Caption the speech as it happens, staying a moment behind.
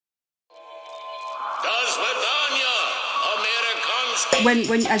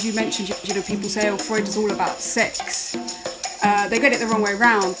When as you mentioned, people say, "Oh, Freud is all about sex." They get it the wrong way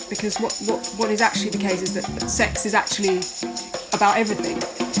around, because what is actually the case is that sex is actually about everything.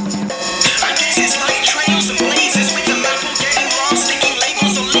 I guess it's like trails and blazes with the mouth getting lost, sticking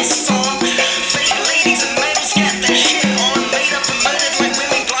labels on lists on. Fake ladies and males get their shit on, made up and murdered like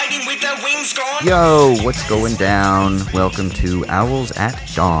women gliding with their wings gone. Yo, what's going down? Welcome to Owls at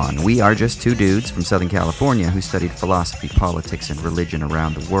Dawn. We are just two dudes from Southern California who studied philosophy, politics, and religion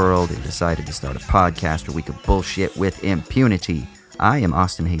around the world and decided to start a podcast where we could bullshit with impunity. I am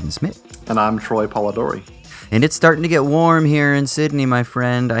Austin Hayden Smith. And I'm Troy Polidori. And it's starting to get warm here in Sydney, my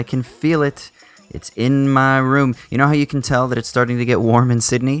friend. I can feel it. It's in my room. You know how you can tell that it's starting to get warm in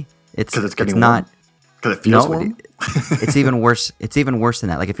Sydney? Because it's getting warm? Because it feels warm? It's even worse. It's even worse than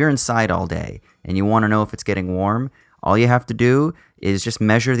that. Like, if you're inside all day and you want to know if it's getting warm, all you have to do is just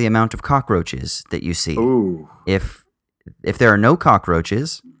measure the amount of cockroaches that you see. Ooh. If there are no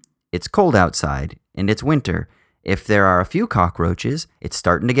cockroaches, it's cold outside and it's winter. If there are a few cockroaches, it's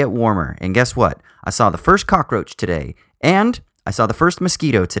starting to get warmer. And guess what? I saw the first cockroach today, and I saw the first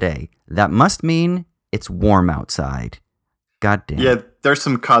mosquito today. That must mean it's warm outside. God damn. Yeah, there's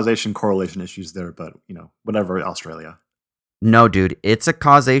some causation correlation issues there, but, whatever, Australia. No, dude, it's a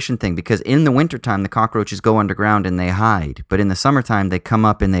causation thing, because in the wintertime, the cockroaches go underground and they hide. But in the summertime, they come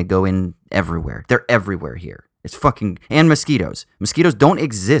up and they go in everywhere. They're everywhere here. It's fucking... And mosquitoes. Mosquitoes don't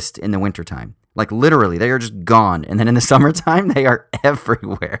exist in the wintertime. Like, literally, they are just gone. And then in the summertime, they are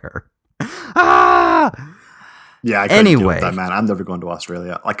everywhere. Ah! Yeah, I couldn't deal with that, man. I'm never going to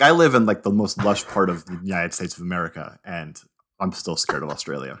Australia. Like, I live in, the most lush part of the United States of America, and I'm still scared of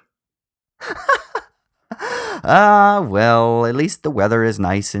Australia. Well, at least the weather is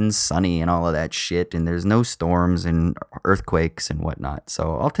nice and sunny and all of that shit, and there's no storms and earthquakes and whatnot.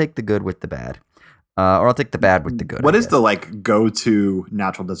 So I'll take the good with the bad. Or I'll take the bad with the good. What is the, go-to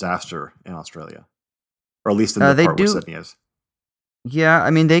natural disaster in Australia? Or at least in the part where Sydney is. Yeah, I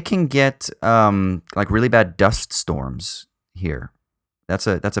mean, they can get, really bad dust storms here. That's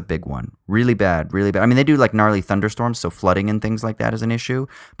a big one. Really bad, really bad. I mean, they do, gnarly thunderstorms, so flooding and things like that is an issue.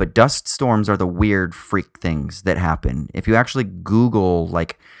 But dust storms are the weird freak things that happen. If you actually Google,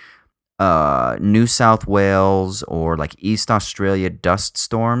 New South Wales or East Australia dust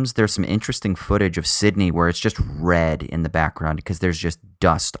storms, there's some interesting footage of Sydney where it's just red in the background because there's just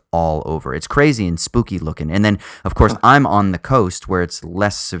dust all over. It's crazy and spooky looking. And then, of course, I'm on the coast where it's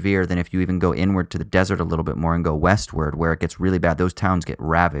less severe than if you even go inward to the desert a little bit more and go westward where it gets really bad. Those towns get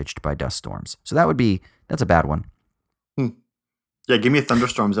ravaged by dust storms. So that's a bad one. Yeah, give me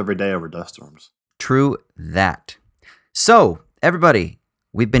thunderstorms every day over dust storms. True that. So, everybody,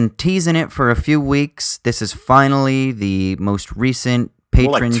 we've been teasing it for a few weeks. This is finally the most recent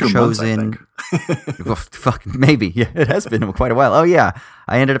patron chosen. Well, fuck, maybe. Yeah, it has been quite a while. Oh, yeah.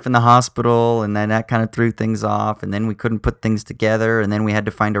 I ended up in the hospital, and then that kind of threw things off, and then we couldn't put things together, and then we had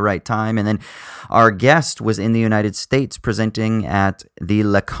to find a right time. And then our guest was in the United States presenting at the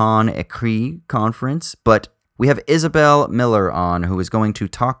Lacan Écrit conference, but we have Isabel Miller on, who is going to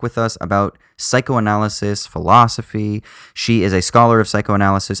talk with us about psychoanalysis, philosophy. She is a scholar of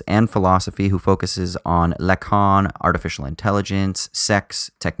psychoanalysis and philosophy who focuses on Lacan, artificial intelligence,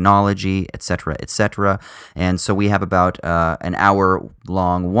 sex, technology, etc., etc. And so we have about an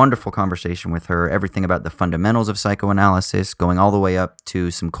hour-long wonderful conversation with her, everything about the fundamentals of psychoanalysis, going all the way up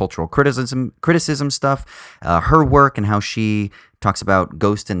to some cultural criticism stuff, her work and how she talks about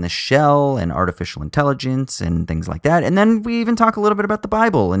Ghost in the Shell and artificial intelligence and things like that. And then we even talk a little bit about the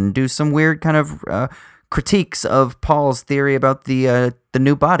Bible and do some weird kind of critiques of Paul's theory about the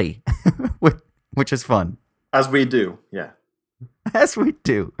new body, which is fun. As we do, yeah. As we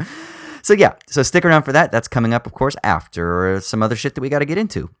do. So stick around for that. That's coming up, of course, after some other shit that we got to get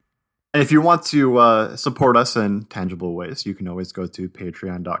into. And if you want to support us in tangible ways, you can always go to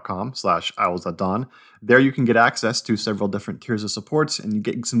patreon.com/owlsatdawn. There you can get access to several different tiers of supports, and you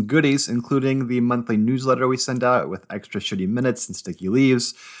get some goodies, including the monthly newsletter we send out with extra shitty minutes and sticky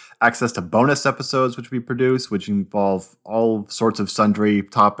leaves, access to bonus episodes which we produce, which involve all sorts of sundry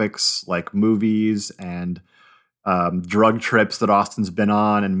topics like movies and drug trips that Austin's been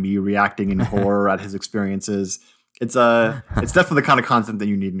on and me reacting in horror at his experiences. It's definitely the kind of content that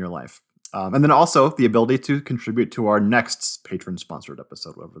you need in your life. And then also the ability to contribute to our next patron-sponsored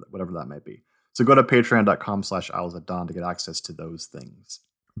episode, whatever that might be. So go to patreon.com/owlsatdawn to get access to those things.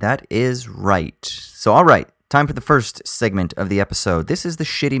 That is right. So, all right, time for the first segment of the episode. This is the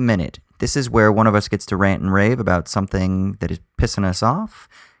Shitty Minute. This is where one of us gets to rant and rave about something that is pissing us off.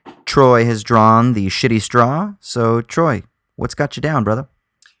 Troy has drawn the shitty straw. So, Troy, what's got you down, brother?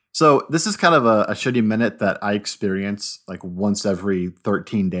 So this is kind of a shitty minute that I experience like once every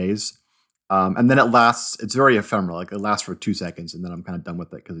 13 days. And then it's very ephemeral. Like it lasts for 2 seconds and then I'm kind of done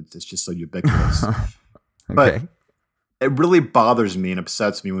with it because it's just so ubiquitous. Okay. But it really bothers me and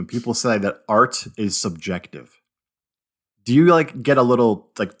upsets me when people say that art is subjective. Do you like get a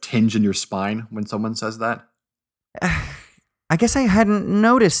little like tinge in your spine when someone says that? I guess I hadn't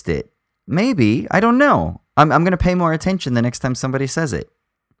noticed it. Maybe. I don't know. I'm going to pay more attention the next time somebody says it.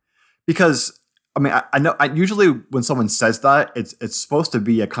 Because I mean, I know. Usually, when someone says that, it's supposed to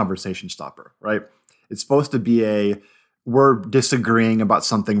be a conversation stopper, right? It's supposed to be we're disagreeing about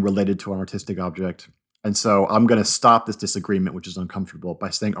something related to an artistic object, and so I'm going to stop this disagreement, which is uncomfortable,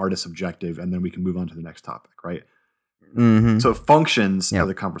 by saying art is subjective, and then we can move on to the next topic, right? Mm-hmm. So it functions as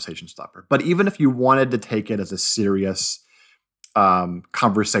a conversation stopper. But even if you wanted to take it as a serious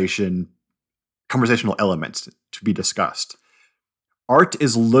conversational element to be discussed, art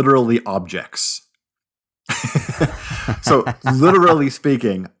is literally objects. So literally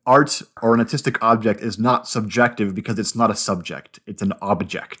speaking, art or an artistic object is not subjective because it's not a subject. It's an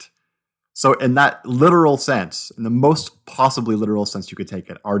object. So in that literal sense, in the most possibly literal sense you could take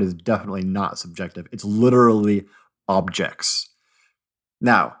it, art is definitely not subjective. It's literally objects.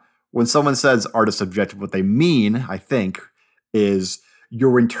 Now, when someone says art is subjective, what they mean, I think, is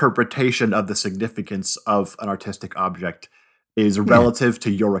your interpretation of the significance of an artistic object is relative to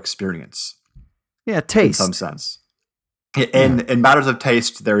your experience. Yeah, taste. In some sense. In matters of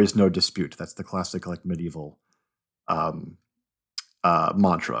taste, there is no dispute. That's the classic like medieval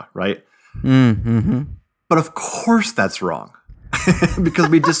mantra, right? Mm-hmm. But of course that's wrong. Because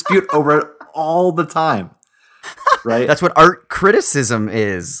we dispute over it all the time. Right? That's what art criticism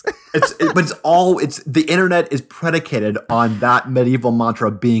is. But the internet is predicated on that medieval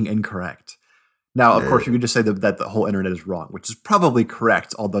mantra being incorrect. Now, of course, you could just say that the whole internet is wrong, which is probably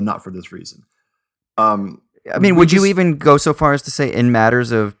correct, although not for this reason. I mean, would you even go so far as to say in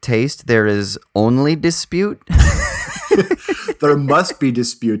matters of taste, there is only dispute? There must be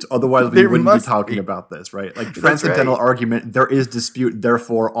dispute, otherwise we wouldn't be talking about this, right? Like transcendental argument, there is dispute,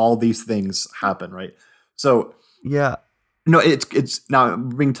 therefore all these things happen, right? So yeah, no, it's now I'm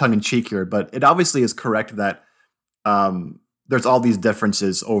being tongue in cheek here, but it obviously is correct that there's all these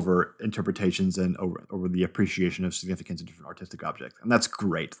differences over interpretations and over the appreciation of significance of different artistic objects, and that's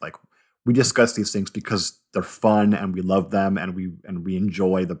great. Like we discuss these things because they're fun and we love them and we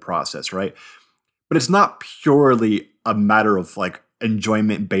enjoy the process, right? But it's not purely a matter of like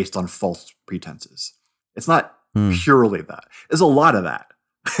enjoyment based on false pretenses. It's not purely that. There's a lot of that,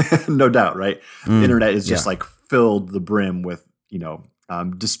 no doubt, right? The internet is just like filled to the brim with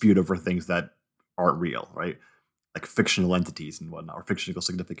dispute over things that aren't real, right? Like fictional entities and whatnot, or fictional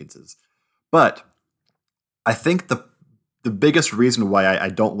significances. But I think the biggest reason why I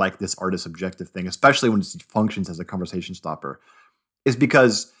don't like this art is subjective thing, especially when it functions as a conversation stopper, is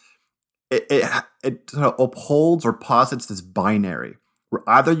because it sort of upholds or posits this binary where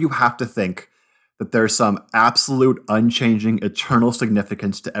either you have to think that there's some absolute, unchanging, eternal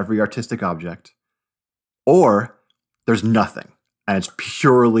significance to every artistic object, or there's nothing, and it's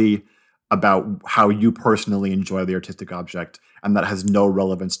purely about how you personally enjoy the artistic object, and that has no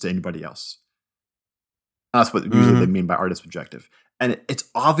relevance to anybody else. And that's what usually they mean by art is subjective. And it's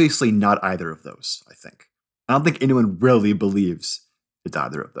obviously not either of those, I think. I don't think anyone really believes it's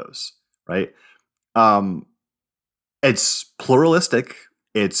either of those, right? It's pluralistic,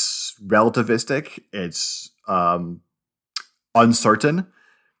 it's relativistic, it's uncertain.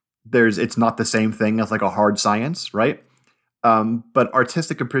 It's not the same thing as like a hard science, right? But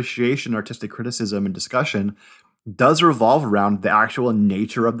artistic appreciation, artistic criticism, and discussion does revolve around the actual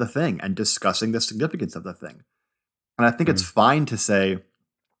nature of the thing and discussing the significance of the thing. And I think it's fine to say,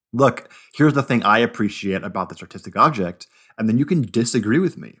 look, here's the thing I appreciate about this artistic object, and then you can disagree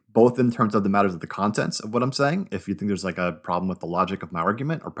with me, both in terms of the matters of the contents of what I'm saying, if you think there's like a problem with the logic of my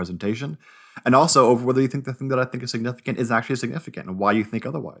argument or presentation, and also over whether you think the thing that I think is significant is actually significant and why you think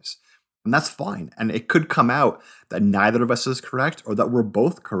otherwise. And that's fine. And it could come out that neither of us is correct or that we're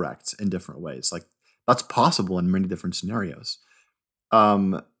both correct in different ways. Like that's possible in many different scenarios.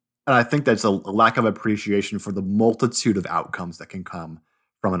 And I think that's a lack of appreciation for the multitude of outcomes that can come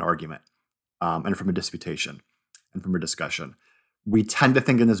from an argument and from a disputation and from a discussion. We tend to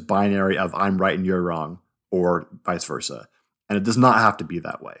think in this binary of I'm right and you're wrong, or vice versa. And it does not have to be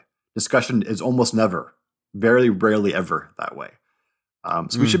that way. Discussion is almost never, very rarely ever that way.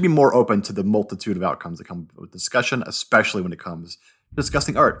 So we should be more open to the multitude of outcomes that come with discussion, especially when it comes to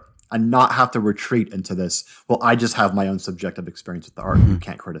discussing art, and not have to retreat into this, well, I just have my own subjective experience with the art. You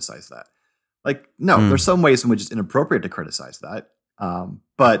can't criticize that. Like, no, there's some ways in which it's inappropriate to criticize that.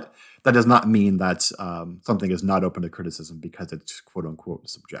 But that does not mean that something is not open to criticism because it's quote unquote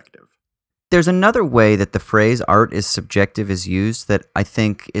subjective. There's another way that the phrase art is subjective is used that I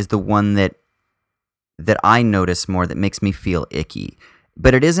think is the one that I notice more, that makes me feel icky.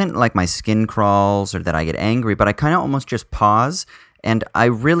 But it isn't like my skin crawls or that I get angry, but I kind of almost just pause. And I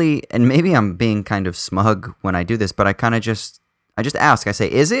really, and maybe I'm being kind of smug when I do this, but I just ask, I say,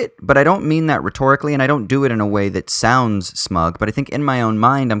 is it? But I don't mean that rhetorically, and I don't do it in a way that sounds smug. But I think in my own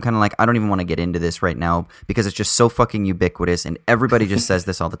mind, I'm kind of like, I don't even want to get into this right now because it's just so fucking ubiquitous and everybody just says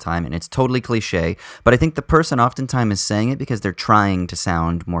this all the time and it's totally cliche. But I think the person oftentimes is saying it because they're trying to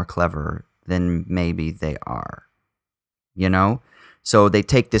sound more clever than maybe they are, you know? So they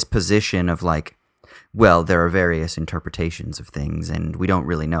take this position of like, well, there are various interpretations of things and we don't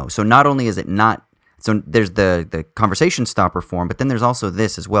really know. So not only is it not, so there's the conversation stopper form, but then there's also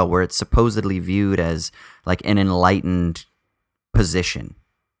this as well, where it's supposedly viewed as like an enlightened position.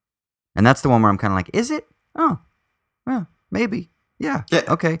 And that's the one where I'm kind of like, is it? Oh, well, maybe. Yeah.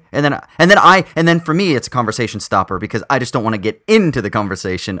 Okay. And then for me, it's a conversation stopper because I just don't want to get into the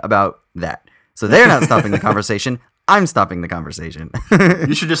conversation about that. So they're not stopping the conversation. I'm stopping the conversation.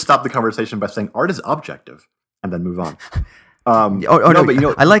 You should just stop the conversation by saying art is objective and then move on. No,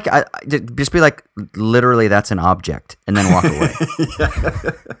 but I just be like, literally, that's an object, and then walk away.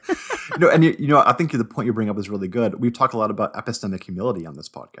 I think the point you bring up is really good. We've talked a lot about epistemic humility on this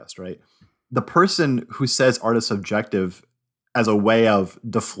podcast, right? The person who says art is subjective as a way of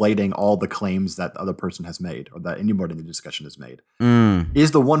deflating all the claims that the other person has made or that anybody in the discussion has made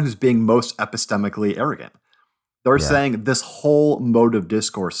is the one who's being most epistemically arrogant. They're saying this whole mode of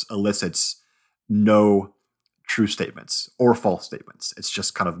discourse elicits no true statements or false statements. It's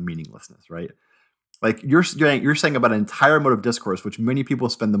just kind of meaninglessness, right? Like you're saying about an entire mode of discourse, which many people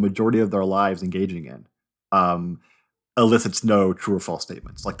spend the majority of their lives engaging in, elicits no true or false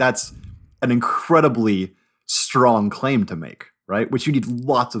statements. Like that's an incredibly strong claim to make, right? Which you need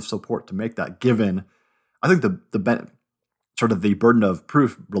lots of support to make that. Given, I think the sort of the burden of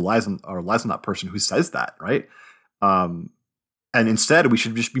proof relies on that person who says that, right? And instead, we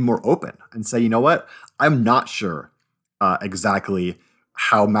should just be more open and say, you know what? I'm not sure exactly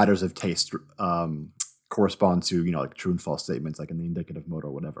how matters of taste correspond to, like true and false statements, like in the indicative mode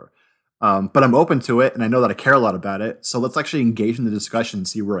or whatever. But I'm open to it, and I know that I care a lot about it. So let's actually engage in the discussion and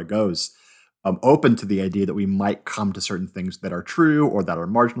see where it goes. I'm open to the idea that we might come to certain things that are true, or that are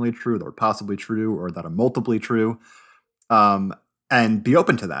marginally true, that are possibly true, or that are multiply true. And be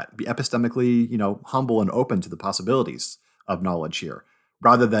open to that. Be epistemically, humble and open to the possibilities of knowledge here,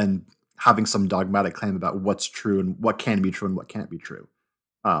 rather than having some dogmatic claim about what's true and what can be true and what can't be true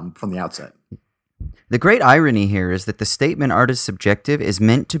from the outset. The great irony here is that the statement art is subjective is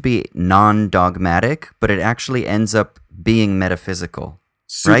meant to be non-dogmatic, but it actually ends up being metaphysical.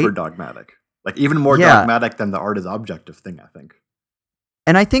 Super right? Dogmatic. Like even more dogmatic than the art is objective thing, I think.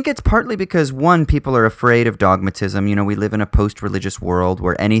 And I think it's partly because, one, people are afraid of dogmatism. We live in a post-religious world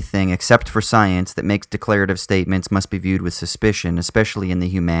where anything except for science that makes declarative statements must be viewed with suspicion, especially in the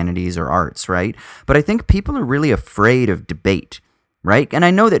humanities or arts, right? But I think people are really afraid of debate, right? And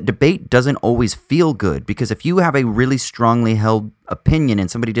I know that debate doesn't always feel good, because if you have a really strongly held opinion and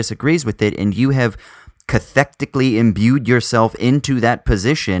somebody disagrees with it and you have cathectically imbued yourself into that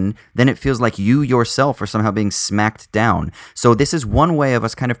position, then it feels like you yourself are somehow being smacked down. So this is one way of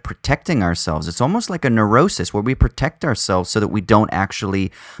us kind of protecting ourselves. It's almost like a neurosis where we protect ourselves so that we don't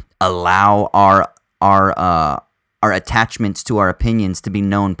actually allow our attachments to our opinions to be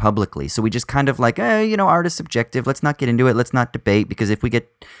known publicly. So we just kind of like, art is subjective. Let's not get into it. Let's not debate, because if we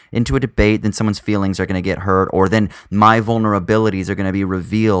get into a debate, then someone's feelings are going to get hurt, or then my vulnerabilities are going to be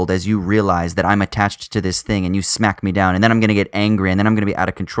revealed as you realize that I'm attached to this thing and you smack me down, and then I'm going to get angry, and then I'm going to be out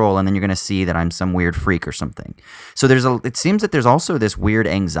of control, and then you're going to see that I'm some weird freak or something. So it seems that there's also this weird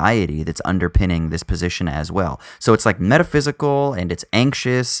anxiety that's underpinning this position as well. So it's like metaphysical, and it's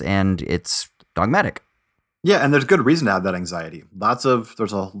anxious, and it's dogmatic. Yeah, and there's good reason to have that anxiety. There's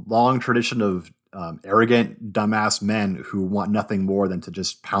a long tradition of arrogant, dumbass men who want nothing more than to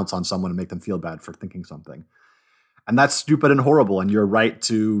just pounce on someone and make them feel bad for thinking something. And that's stupid and horrible, and you're right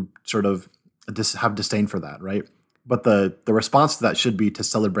to sort of have disdain for that, right? But the response to that should be to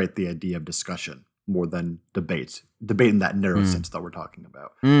celebrate the idea of discussion more than debate in that narrow sense that we're talking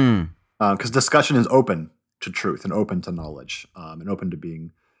about. Because discussion is open to truth and open to knowledge and open to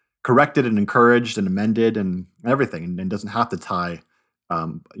being corrected and encouraged and amended and everything, and doesn't have to tie,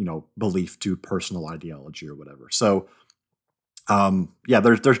 belief to personal ideology or whatever. So,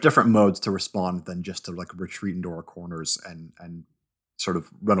 there's different modes to respond than just to like retreat into our corners and sort of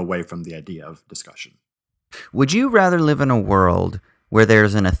run away from the idea of discussion. Would you rather live in a world where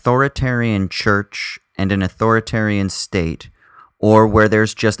there's an authoritarian church and an authoritarian state, or where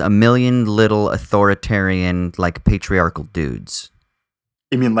there's just a million little authoritarian, like, patriarchal dudes?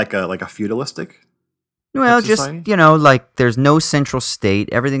 You mean like a feudalistic? Well, society? just, you know, like, there's no central state,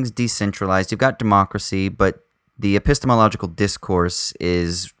 everything's decentralized, you've got democracy, but the epistemological discourse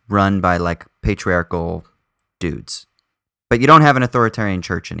is run by, like, patriarchal dudes. But you don't have an authoritarian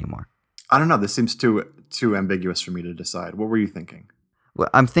church anymore. I don't know. This seems too ambiguous for me to decide. What were you thinking? Well,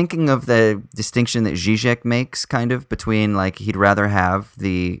 I'm thinking of the distinction that Zizek makes, kind of, between, like, he'd rather have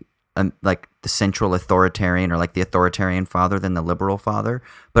the central authoritarian, or like the authoritarian father, than the liberal father.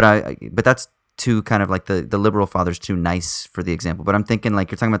 But that's too kind of like the liberal father's too nice for the example. But I'm thinking,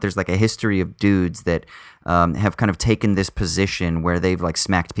 like, you're talking about, there's like a history of dudes that have kind of taken this position where they've, like,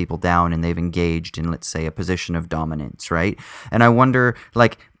 smacked people down and they've engaged in, let's say, a position of dominance, right? And I wonder,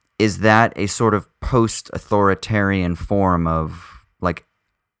 like, is that a sort of post-authoritarian form of, like,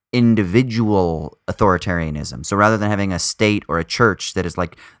 individual authoritarianism? So rather than having a state or a church that is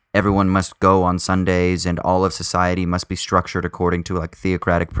like, everyone must go on Sundays and all of society must be structured according to, like,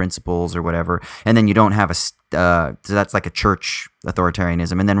 theocratic principles or whatever, and then you don't have so that's like a church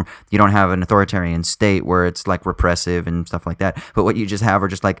authoritarianism, and then you don't have an authoritarian state where it's, like, repressive and stuff like that, but what you just have are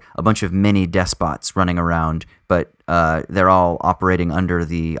just, like, a bunch of mini despots running around, but they're all operating under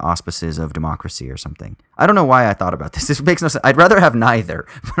the auspices of democracy or something. I don't know why I thought about this. This makes no sense. I'd rather have neither,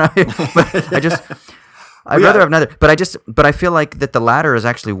 I'd rather have neither, but I feel like that the latter is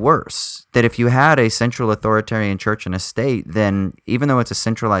actually worse. That if you had a central authoritarian church and a state, then even though it's a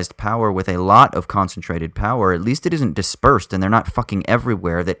centralized power with a lot of concentrated power, at least it isn't dispersed and they're not fucking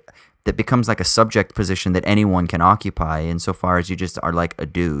everywhere, that becomes like a subject position that anyone can occupy insofar as you just are like a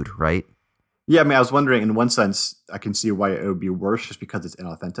dude, right? Yeah, I mean, I was wondering, in one sense, I can see why it would be worse just because it's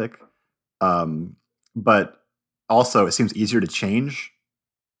inauthentic. But also, it seems easier to change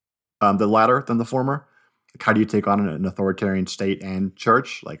the latter than the former. Like, how do you take on an authoritarian state and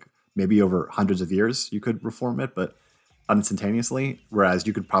church? Like, maybe over hundreds of years you could reform it, but instantaneously. Whereas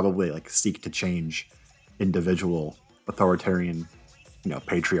you could probably, like, seek to change individual authoritarian, you know,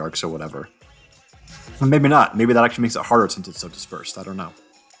 patriarchs or whatever. And maybe not. Maybe that actually makes it harder since it's so dispersed. I don't know.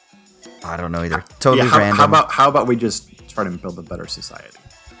 I don't know either. Totally yeah, random. How about we just try to build a better society?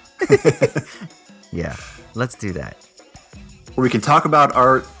 Yeah, let's do that. Where we can talk about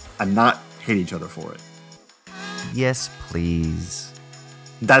art and not hate each other for it. Yes, please.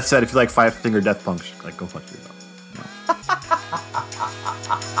 That said, if you like Five Finger Death Punch, like, go fuck yourself.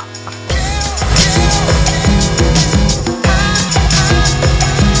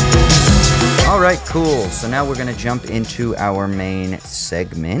 All right, cool. So now we're going to jump into our main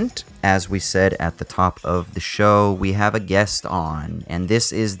segment. As we said at the top of the show, we have a guest on, and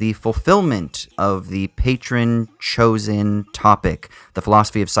this is the fulfillment of the patron-chosen topic, the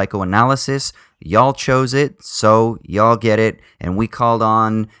philosophy of psychoanalysis. Y'all chose it, so y'all get it, and we called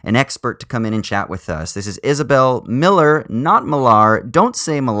on an expert to come in and chat with us. This is Isabel Miller, not Millar. Don't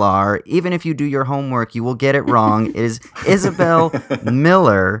say Millar. Even if you do your homework, you will get it wrong. It is Isabel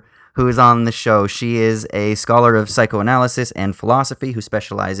Miller who is on the show. She is a scholar of psychoanalysis and philosophy who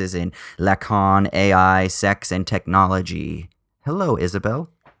specializes in Lacan, AI, sex, and technology. Hello, Isabel.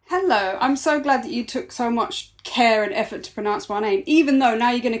 Hello. I'm so glad that you took so much care and effort to pronounce my name, even though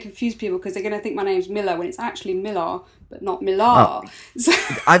now you're going to confuse people because they're going to think my name's Miller when it's actually Millar, but not Millar. Oh.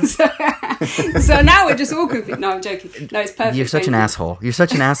 So now we're just all confused. No, I'm joking. No, it's perfect. You're such an asshole. You're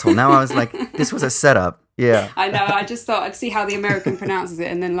such an asshole. Now I was like, this was a setup. Yeah. I know. I just thought I'd see how the American pronounces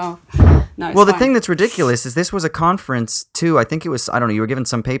it and then laugh. No, it's well, the fine. thing that's ridiculous is this was a conference, too. I think it was, I don't know, you were given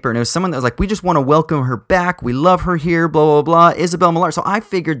some paper, and it was someone that was like, we just want to welcome her back. We love her here, blah, blah, blah. Isabel Millar. So I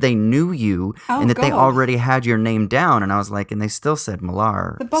figured they knew you and that they already had your name down. And I was like, and they still said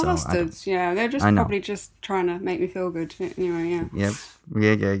Millar. The bastards, yeah. They're just probably just trying to make me feel good. Anyway, yeah.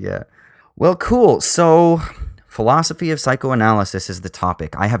 Yeah. Well, cool. So philosophy of psychoanalysis is the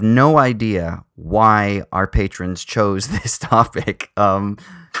topic. I have no idea why our patrons chose this topic.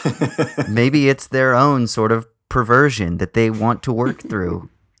 Maybe it's their own sort of perversion that they want to work through.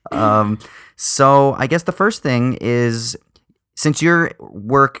 So I guess the first thing is, since your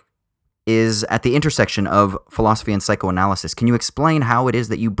work is at the intersection of philosophy and psychoanalysis, can you explain how it is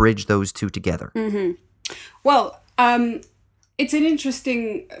that you bridge those two together? Mm-hmm. Well, it's an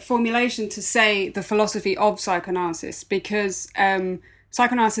interesting formulation to say the philosophy of psychoanalysis because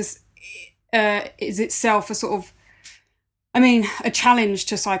psychoanalysis is itself a sort of, a challenge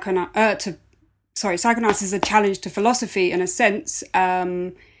to psychoanalysis is a challenge to philosophy in a sense,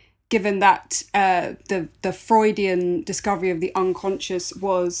 given that the Freudian discovery of the unconscious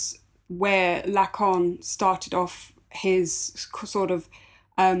was where Lacan started off his sort of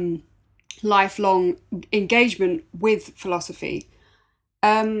lifelong engagement with philosophy.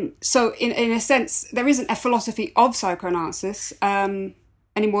 So in a sense, there isn't a philosophy of psychoanalysis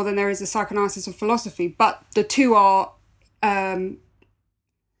any more than there is a psychoanalysis of philosophy, but the two are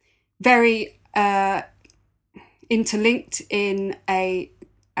very interlinked in a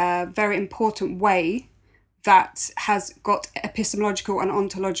very important way that has got epistemological and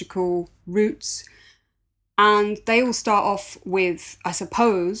ontological roots. And they all start off with, I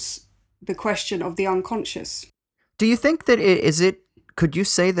suppose, the question of the unconscious. Do you think that could you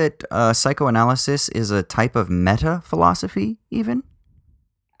say that psychoanalysis is a type of meta-philosophy, even?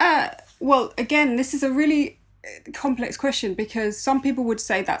 Well, again, this is a really complex question, because some people would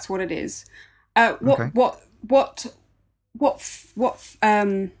say that's what it is. What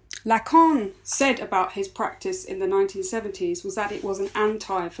Lacan said about his practice in the 1970s was that it was an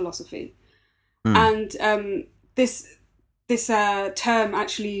anti-philosophy. And this term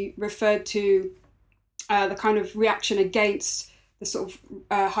actually referred to the kind of reaction against the sort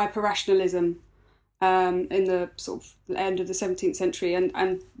of hyper-rationalism in the sort of end of the 17th century,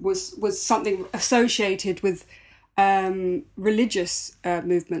 and was something associated with religious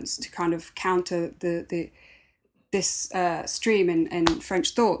movements to kind of counter this stream in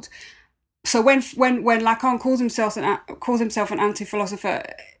French thought. So when Lacan calls himself an anti-philosopher,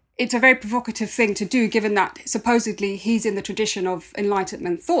 it's a very provocative thing to do, given that supposedly he's in the tradition of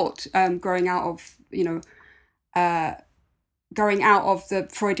Enlightenment thought, growing out of the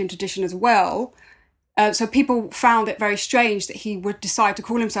Freudian tradition as well. So people found it very strange that he would decide to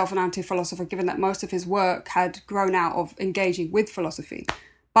call himself an anti-philosopher, given that most of his work had grown out of engaging with philosophy.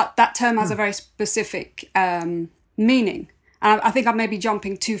 But that term has a very specific meaning. And I think I may be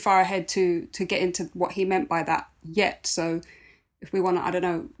jumping too far ahead to get into what he meant by that yet. So if we want to, I don't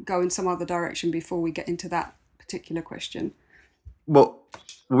know, go in some other direction before we get into that particular question. Well,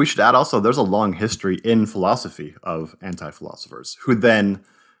 we should add also, there's a long history in philosophy of anti-philosophers who then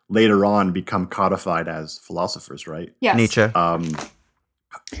later on become codified as philosophers, right? Yes.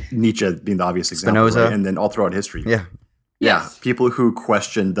 Nietzsche being the obvious example, Spinoza. right? And then all throughout history. Yeah. Yeah, Yes. people who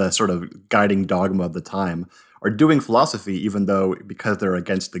question the sort of guiding dogma of the time are doing philosophy, even though because they're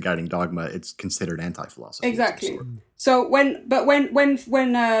against the guiding dogma, it's considered anti-philosophy. Exactly. So when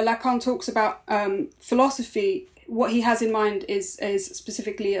Lacan talks about philosophy, what he has in mind is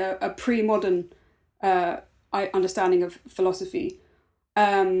specifically a pre-modern understanding of philosophy,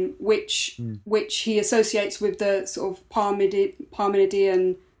 which he associates with the sort of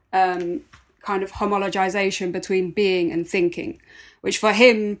Parmenidean kind of homologization between being and thinking, which for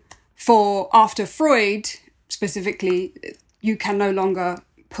him, after Freud specifically, you can no longer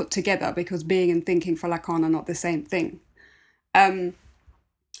put together, because being and thinking for Lacan are not the same thing.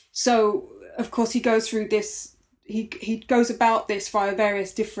 So of course he goes through this. He goes about this via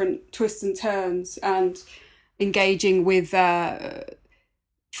various different twists and turns, and engaging with,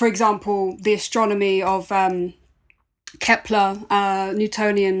 for example, the astronomy of Kepler,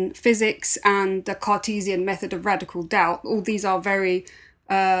 Newtonian physics, and the Cartesian method of radical doubt. All these are very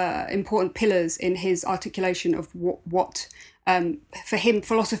important pillars in his articulation of what for him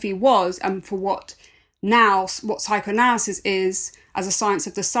philosophy was, and for what psychoanalysis is as a science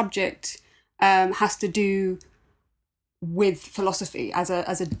of the subject has to do with philosophy as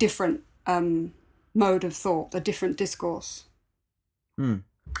a different mode of thought, a different discourse.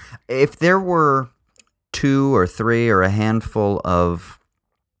 If there were two or three or a handful of,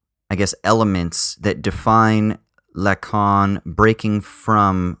 I guess, elements that define Lacan breaking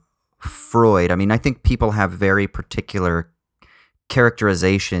from Freud, I mean, I think people have very particular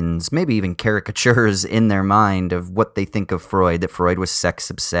characterizations, maybe even caricatures in their mind of what they think of Freud, that Freud was sex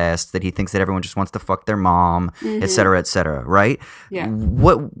obsessed, that he thinks that everyone just wants to fuck their mom, et cetera, right? Yeah.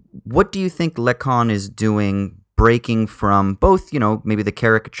 What do you think Lacan is doing, breaking from both, maybe the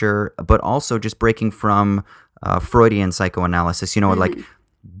caricature, but also just breaking from Freudian psychoanalysis, like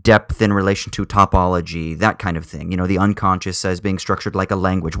depth in relation to topology, that kind of thing, the unconscious as being structured like a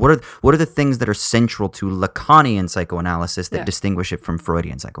language? What are the things that are central to Lacanian psychoanalysis that distinguish it from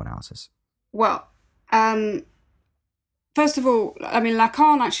Freudian psychoanalysis? Well, first of all, I mean,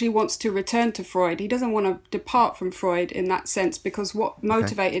 Lacan actually wants to return to Freud. He doesn't want to depart from Freud in that sense, because what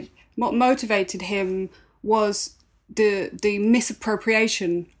motivated him was the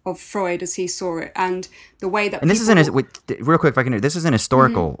misappropriation of Freud as he saw it, and the way that. And this real quick, if I can. This is an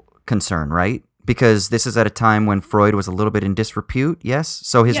historical concern, right? Because this is at a time when Freud was a little bit in disrepute. Yes,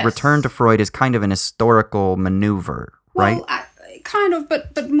 so his return to Freud is kind of an historical maneuver, right? Well, kind of,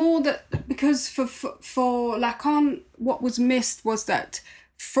 but more that, because for Lacan, what was missed was that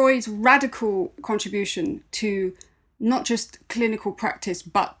Freud's radical contribution to not just clinical practice,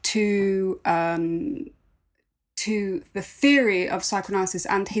 but to the theory of psychoanalysis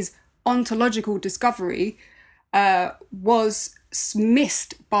and his ontological discovery was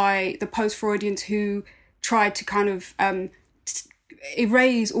missed by the post-Freudians who tried to kind of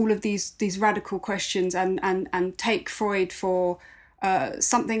erase all of these radical questions and take Freud for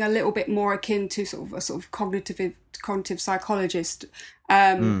something a little bit more akin to sort of cognitive psychologist,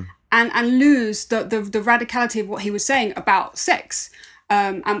 and lose the radicality of what he was saying about sex.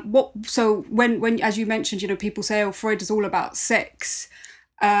 So when as you mentioned, people say, oh, Freud is all about sex.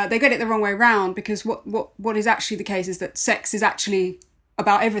 They get it the wrong way around, because what is actually the case is that sex is actually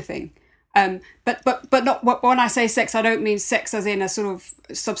about everything. But not when I say sex, I don't mean sex as in a sort of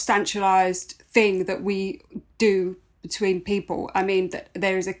substantialized thing that we do between people. I mean that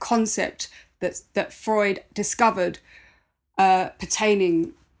there is a concept that Freud discovered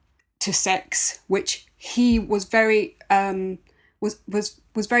pertaining to sex, which he was very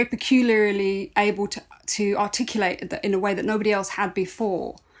was very peculiarly able to articulate in a way that nobody else had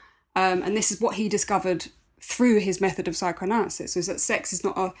before. And this is what he discovered through his method of psychoanalysis, is that sex is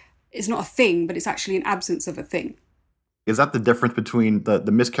not a thing, but it's actually an absence of a thing. Is that the difference between the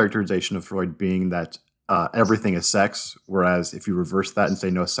mischaracterization of Freud being that everything is sex, whereas if you reverse that and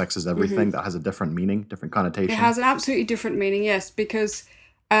say no, sex is everything, that has a different meaning, different connotation? It has an absolutely different meaning, yes, because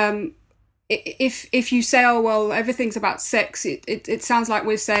if you say, oh, well, everything's about sex, it sounds like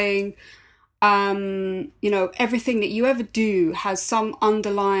we're saying, everything that you ever do has some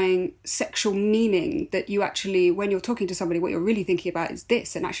underlying sexual meaning that you actually, when you're talking to somebody, what you're really thinking about is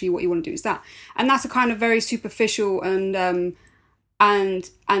this, and actually what you want to do is that. And that's a kind of very superficial and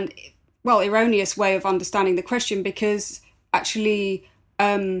erroneous way of understanding the question, because actually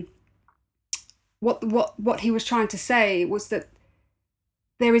what he was trying to say was that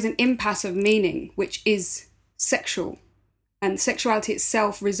there is an impasse of meaning which is sexual, and sexuality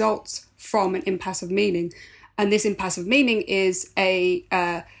itself results from an impasse of meaning, and this impasse of meaning is a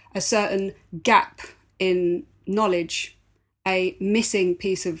certain gap in knowledge, a missing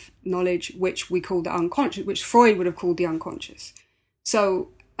piece of knowledge which we call the unconscious, which Freud would have called the unconscious. So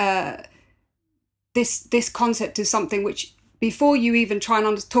this concept is something which, before you even try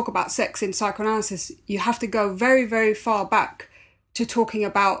and talk about sex in psychoanalysis, you have to go very, very far back to talking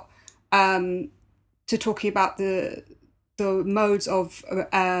about the modes of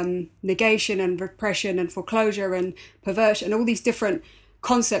negation and repression and foreclosure and perversion and all these different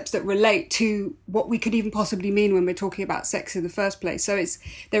concepts that relate to what we could even possibly mean when we're talking about sex in the first place. So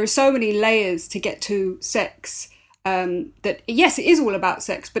there are so many layers to get to sex, that yes, it is all about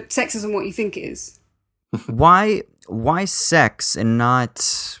sex, but sex isn't what you think it is. Why sex and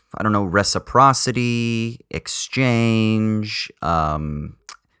not, I don't know, reciprocity, exchange, I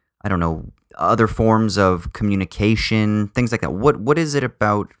don't know, other forms of communication, things like that? What is it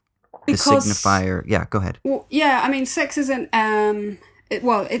about the signifier? Yeah, go ahead. Well, yeah, I mean, sex isn't.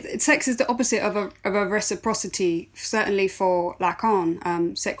 Sex is the opposite of a reciprocity. Certainly for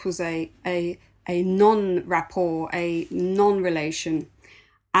Lacan, sex was a non-rapport, a non-relation,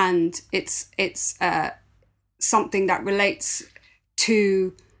 and it's something that relates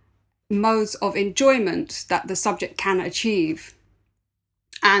to modes of enjoyment that the subject can achieve.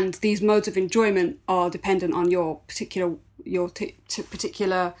 And these modes of enjoyment are dependent on your particular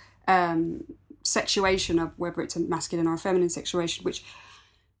sexuation, of whether it's a masculine or a feminine sexuation, which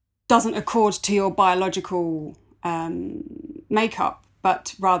doesn't accord to your biological makeup,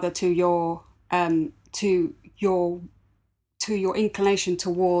 but rather to your inclination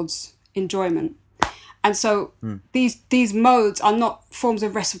towards enjoyment. And so these modes are not forms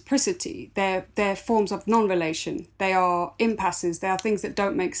of reciprocity. They're forms of non-relation. They are impasses. They are things that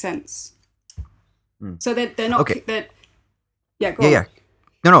don't make sense. So they're not. Okay. Go on. Yeah.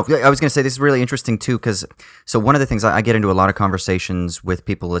 No. I was going to say this is really interesting too, because one of the things I get into a lot of conversations with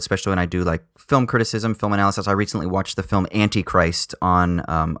people, especially when I do like film criticism, film analysis. I recently watched the film Antichrist on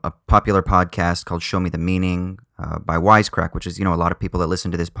a popular podcast called Show Me the Meaning by Wisecrack, which is, a lot of people that listen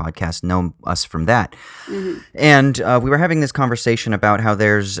to this podcast know us from that. Mm-hmm. And we were having this conversation about how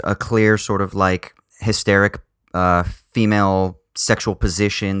there's a clear sort of like hysteric female sexual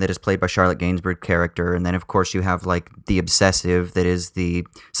position that is played by Charlotte Gainsbourg character, and then of course you have like the obsessive that is the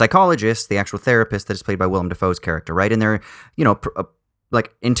psychologist, the actual therapist that is played by Willem Dafoe's character, right? And they're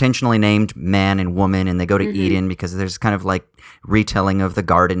like intentionally named man and woman, and they go to Eden because there's kind of like retelling of the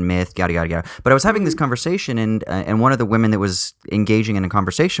garden myth, yada yada yada. But I was having this conversation, and one of the women that was engaging in a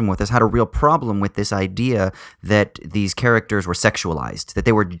conversation with us had a real problem with this idea that these characters were sexualized, that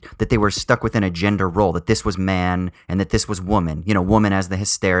they were stuck within a gender role, that this was man and that this was woman. Woman as the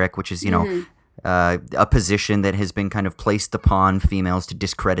hysteric, which is a position that has been kind of placed upon females to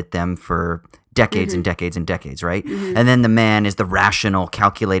discredit them for decades and decades and decades, right? And then the man is the rational,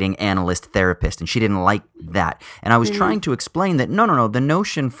 calculating analyst therapist, and she didn't like that. And I was trying to explain that, no, the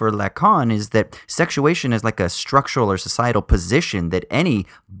notion for Lacan is that sexuation is like a structural or societal position that any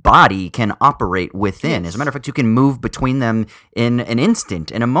body can operate within. As a matter of fact, you can move between them in an instant,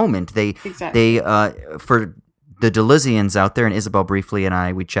 in a moment. For the Deleuzians out there, and Isabel briefly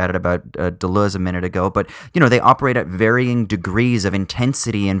and we chatted about Deleuze a minute ago, but they operate at varying degrees of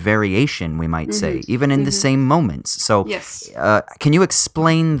intensity and variation, we might say, even in the same moments. So can you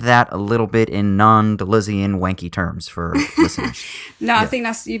explain that a little bit in non-Deleuzian wanky terms for listeners? No, I think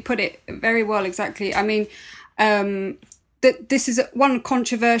you put it very well, exactly. I mean, this is one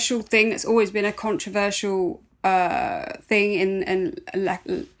controversial thing that's always been a controversial thing in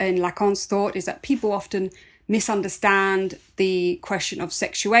Lacan's thought, is that people often misunderstand the question of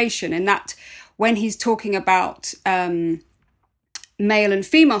sexuation, and that when he's talking about male and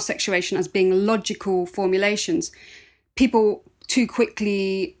female sexuation as being logical formulations, people too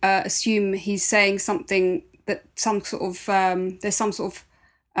quickly assume he's saying something that there's some sort of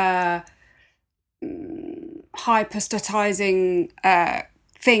hypostatizing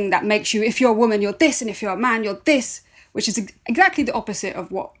thing that makes you, if you're a woman, you're this, and if you're a man, you're this, which is exactly the opposite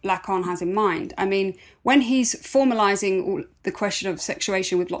of what Lacan has in mind. I mean, when he's formalizing the question of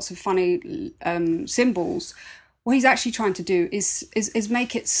sexuation with lots of funny symbols, what he's actually trying to do is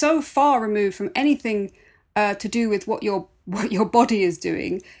make it so far removed from anything to do with what your body is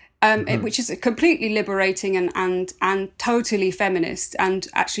doing, which is completely liberating and totally feminist, and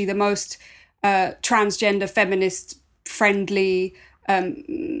actually the most transgender feminist friendly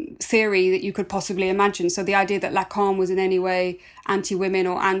theory that you could possibly imagine. So the idea that Lacan was in any way anti-women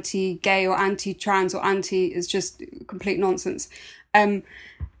or anti-gay or anti-trans or is just complete nonsense.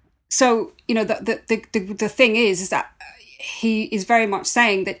 So the thing is that he is very much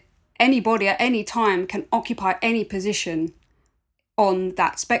saying that anybody at any time can occupy any position on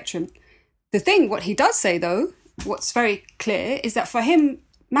that spectrum. The thing, what he does say though, what's very clear, is that for him,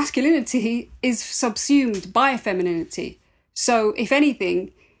 masculinity is subsumed by femininity. So if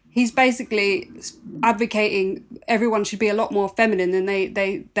anything, he's basically advocating everyone should be a lot more feminine than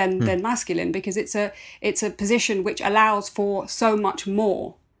masculine, because it's a position which allows for so much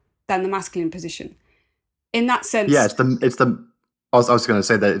more than the masculine position. In that sense, yeah, I was going to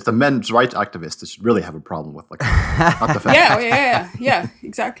say that it's the men's rights activists that should really have a problem with, like, not the feminists. yeah,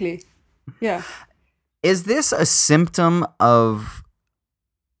 exactly, yeah. Is this a symptom of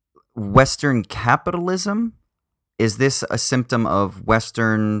Western capitalism? Is this a symptom of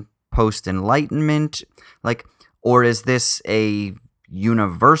Western post-Enlightenment? Or is this a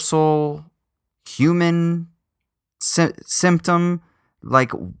universal human symptom?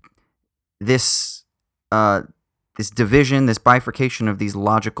 Like this division, this bifurcation of these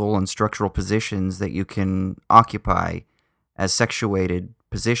logical and structural positions that you can occupy as sexuated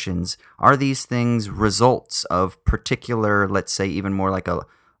positions, are these things results of particular, let's say, even more like a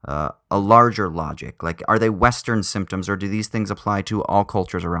larger logic? Like, are they Western symptoms, or do these things apply to all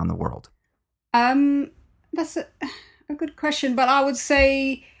cultures around the world? That's a good question, but I would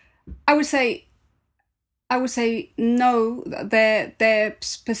say no. They're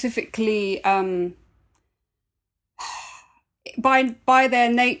specifically by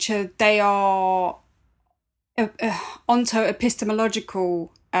their nature, they are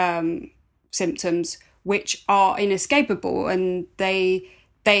onto-epistemological symptoms, which are inescapable, and they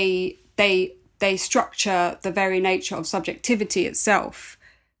structure the very nature of subjectivity itself.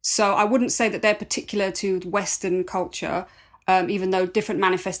 So I wouldn't say that they're particular to Western culture, even though different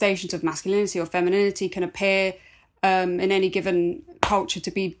manifestations of masculinity or femininity can appear in any given culture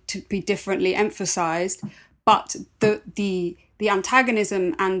to be differently emphasized. But the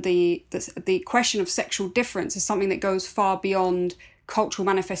antagonism and the question of sexual difference is something that goes far beyond cultural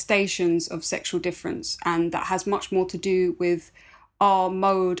manifestations of sexual difference, and that has much more to do with our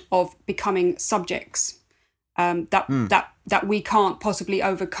mode of becoming subjects that we can't possibly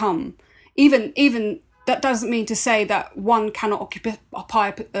overcome. Even that doesn't mean to say that one cannot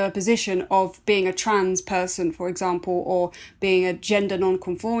occupy a position of being a trans person, for example, or being a gender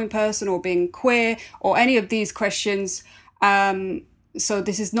non-conforming person, or being queer, or any of these questions. So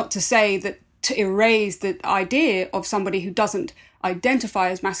this is not to say that to erase the idea of somebody who doesn't identify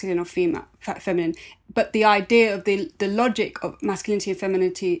as masculine or feminine, but the idea of the logic of masculinity and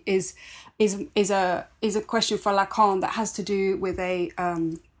femininity is a question for Lacan that has to do with a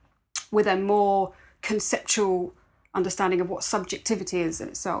more conceptual understanding of what subjectivity is in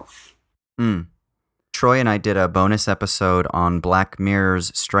itself. Troy and I did a bonus episode on Black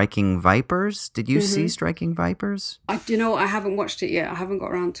Mirror's Striking Vipers. Did you see Striking Vipers? I haven't watched it yet. I haven't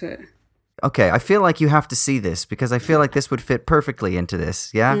got around to it. Okay, I feel like you have to see this because I feel like this would fit perfectly into this.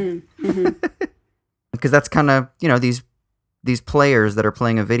 Yeah, because that's kind of these players that are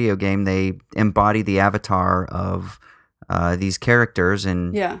playing a video game. They embody the avatar of these characters,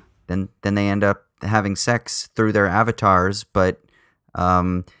 and then they end up having sex through their avatars, but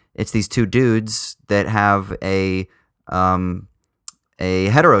it's these two dudes that have a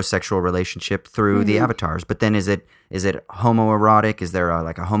heterosexual relationship through the avatars. But then is it homoerotic? Is there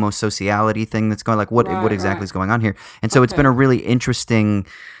like a homosociality thing that's going? Like what exactly is going on here? And so it's been a really interesting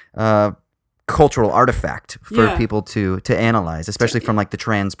cultural artifact for people to analyze, especially from like the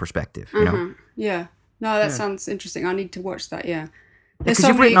trans perspective. You know? Yeah. No, that sounds interesting. I need to watch that. Yeah. Because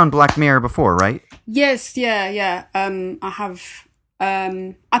you've written on Black Mirror before, right? Yes, yeah. I have.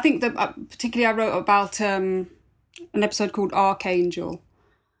 I think that particularly I wrote about an episode called Archangel,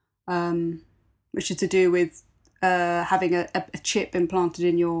 which is to do with having a chip implanted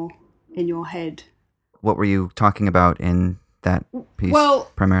in your head. What were you talking about in that piece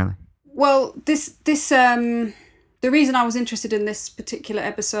primarily? Well, this the reason I was interested in this particular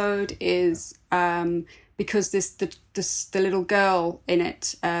episode is because the little girl in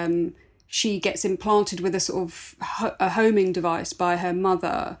it, she gets implanted with a sort of a homing device by her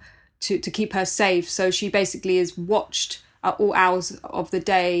mother to keep her safe. So she basically is watched at all hours of the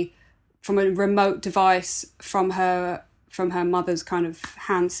day from a remote device from her mother's kind of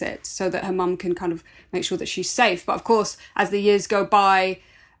handset, so that her mum can kind of make sure that she's safe. But of course, as the years go by,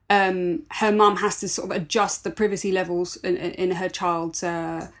 her mum has to sort of adjust the privacy levels in her child's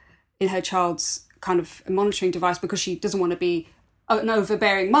kind of monitoring device, because she doesn't want to be an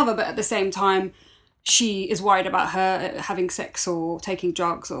overbearing mother, but at the same time she is worried about her having sex or taking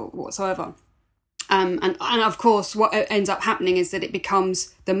drugs or whatsoever. And of course what ends up happening is that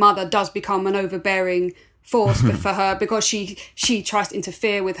the mother does become an overbearing force for her, because she tries to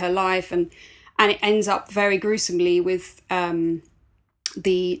interfere with her life, and it ends up very gruesomely with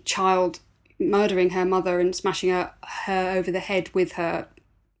the child murdering her mother and smashing her over the head with her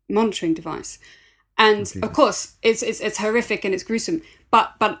monitoring device. And of course, it's horrific and it's gruesome.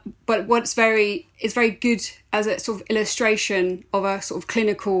 But what's very good as a sort of illustration of a sort of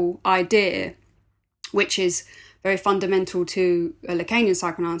clinical idea, which is very fundamental to Lacanian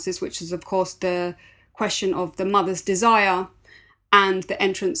psychoanalysis, which is of course the question of the mother's desire and the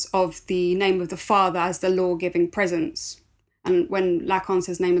entrance of the name of the father as the law-giving presence. And when Lacan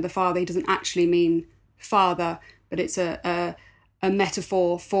says name of the father, he doesn't actually mean father, but it's a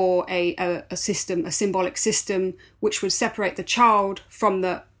metaphor for a system, a symbolic system, which would separate the child from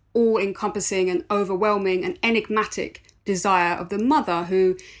the all-encompassing and overwhelming and enigmatic desire of the mother,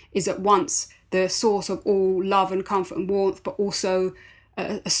 who is at once the source of all love and comfort and warmth, but also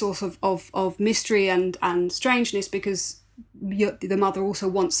a source of mystery and strangeness, because the mother also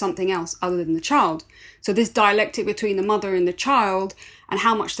wants something else other than the child. So this dialectic between the mother and the child, and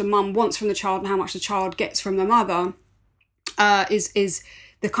how much the mum wants from the child and how much the child gets from the mother, is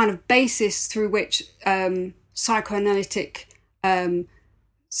the kind of basis through which psychoanalytic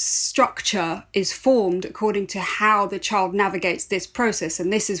structure is formed according to how the child navigates this process.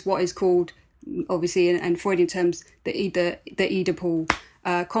 And this is what is called, obviously in Freudian terms, the Oedipal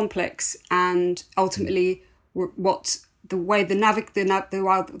complex, and ultimately what the way the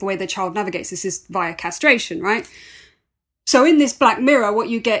way the child navigates this is via castration, right? So in this Black Mirror, what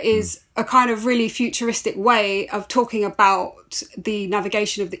you get is a kind of really futuristic way of talking about the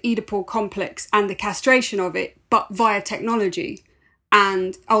navigation of the Oedipal complex and the castration of it, but via technology.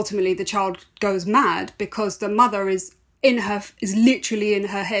 And ultimately the child goes mad because the mother is literally in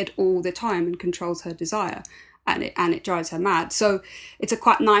her head all the time and controls her desire, and it drives her mad. So it's a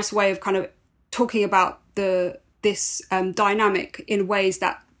quite nice way of kind of talking about this dynamic in ways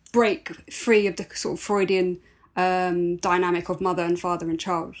that break free of the sort of Freudian dynamic of mother and father and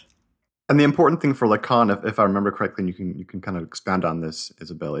child. And the important thing for Lacan, if I remember correctly, and you can kind of expand on this,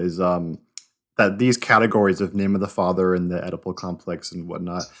 Isabel, is that these categories of name of the father and the Oedipal complex and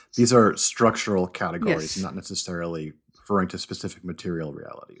whatnot, these are structural categories, not necessarily referring to specific material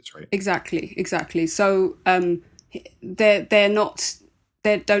realities, right? Exactly. So they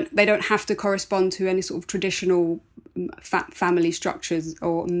don't have to correspond to any sort of traditional family structures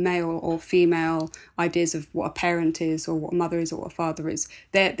or male or female ideas of what a parent is or what a mother is or what a father is.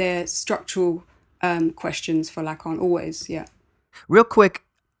 They're structural questions for Lacan always, yeah. Real quick,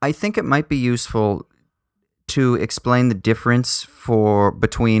 I think it might be useful to explain the difference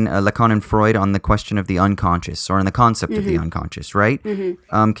between Lacan and Freud on the question of the unconscious, or on the concept of the unconscious, right?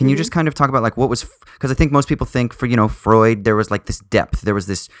 Can you just kind of talk about like what was, because I think most people think for, Freud, there was like this depth, there was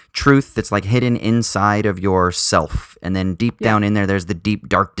this truth that's like hidden inside of yourself, and then deep down in there's the deep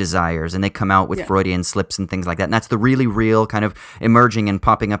dark desires, and they come out with Freudian slips and things like that, and that's the really real kind of emerging and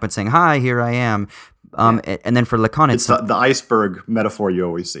popping up and saying, hi, here I am. And then for Lacan, it's the iceberg metaphor you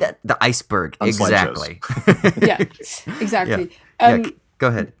always see. The iceberg, exactly. Yeah, exactly. Go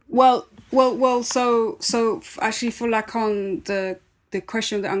ahead. Well. So actually, for Lacan, the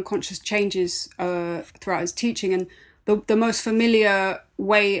question of the unconscious changes throughout his teaching, and the most familiar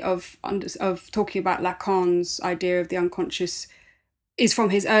way of talking about Lacan's idea of the unconscious is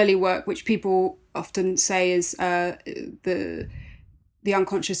from his early work, which people often say is the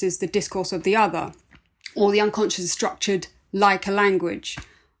unconscious is the discourse of the other, or the unconscious is structured like a language,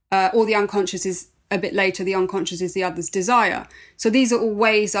 or the unconscious is a bit later, the unconscious is the other's desire. So these are all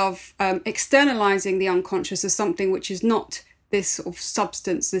ways of externalizing the unconscious as something which is not this sort of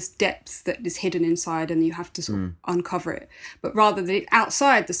substance, this depth that is hidden inside and you have to sort of uncover it, but rather the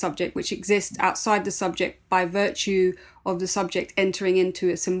outside the subject, which exists outside the subject by virtue of the subject entering into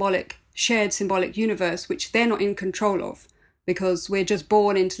a shared symbolic universe, which they're not in control of, because we're just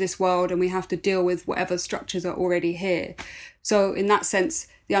born into this world and we have to deal with whatever structures are already here. So in that sense,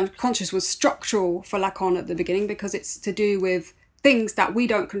 the unconscious was structural for Lacan at the beginning, because it's to do with things that we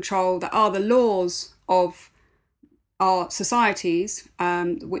don't control, that are the laws of our societies,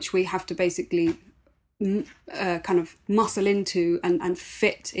 which we have to basically kind of muscle into and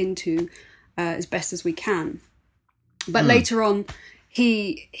fit into as best as we can. But later on,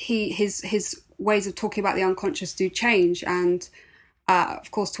 his ways of talking about the unconscious do change, and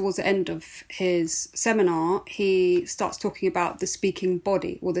of course towards the end of his seminar he starts talking about the speaking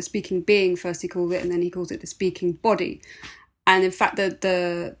body, or the speaking being first he calls it, and then he calls it the speaking body. And in fact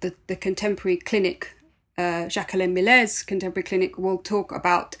the contemporary clinic, Jacques-Alain Millet's contemporary clinic, will talk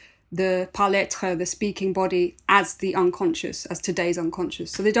about the parler, the speaking body, as the unconscious, as today's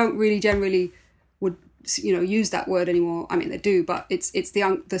unconscious. So they don't really generally would use that word anymore. I mean, they do, but it's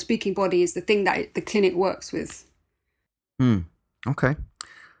the speaking body is the thing that the clinic works with. Okay.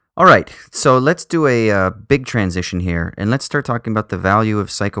 All right. So let's do a big transition here, and let's start talking about the value of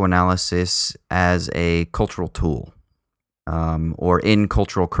psychoanalysis as a cultural tool, or in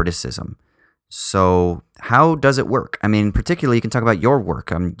cultural criticism. So how does it work? I mean, particularly you can talk about your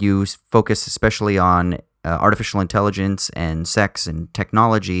work. You focus especially on artificial intelligence and sex and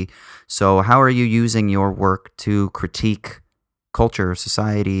technology. So how are you using your work to critique culture,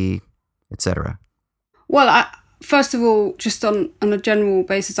 society, etc.? Well, first of all, just on a general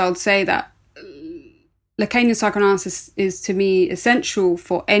basis, I would say that Lacanian psychoanalysis is, to me, essential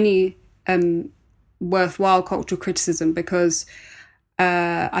for any worthwhile cultural criticism, because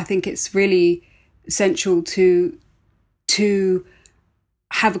I think it's really essential to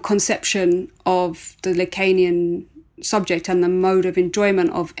have a conception of the Lacanian subject and the mode of enjoyment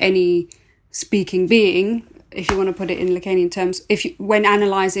of any speaking being, if you want to put it in Lacanian terms, when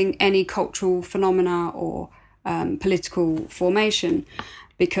analysing any cultural phenomena or political formation,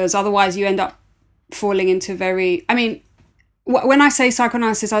 because otherwise you end up falling into when I say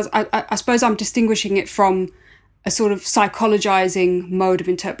psychoanalysis, I suppose I'm distinguishing it from a sort of psychologizing mode of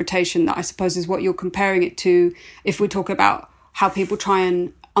interpretation that I suppose is what you're comparing it to if we talk about how people try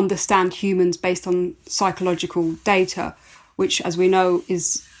and understand humans based on psychological data, which, as we know,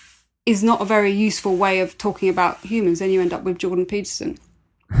 is not a very useful way of talking about humans. Then you end up with Jordan Peterson.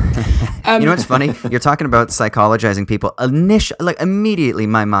 You know what's funny? You're talking about psychologizing people. Immediately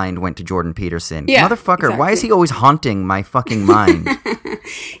my mind went to Jordan Peterson. Yeah, motherfucker, exactly. Why is he always haunting my fucking mind?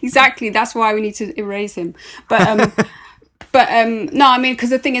 Exactly. That's why we need to erase him. But no, I mean, because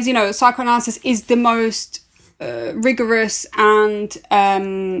the thing is, psychoanalysis is the most rigorous and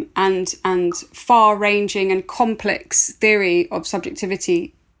far-ranging and complex theory of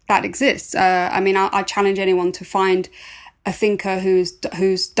subjectivity that exists. I challenge anyone to find a thinker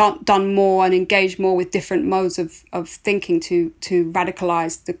who's done more and engaged more with different modes of thinking to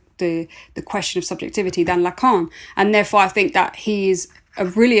radicalize the question of subjectivity than Lacan. And therefore I think that he is a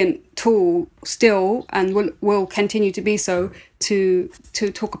brilliant tool still, and will continue to be so, to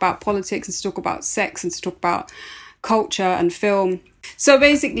talk about politics and to talk about sex and to talk about culture and film. So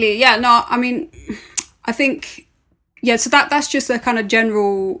basically, I think so that's just a kind of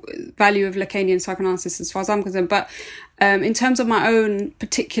general value of Lacanian psychoanalysis as far as I'm concerned. But in terms of my own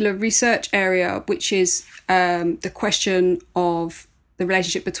particular research area, which is the question of the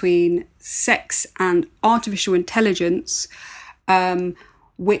relationship between sex and artificial intelligence,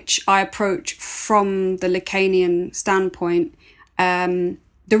 which I approach from the Lacanian standpoint. The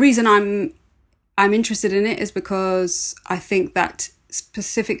reason I'm interested in it is because I think that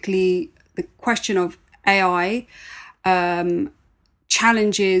specifically the question of AI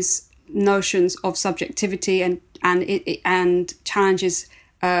challenges notions of subjectivity and challenges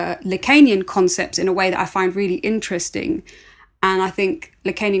Lacanian concepts in a way that I find really interesting. And I think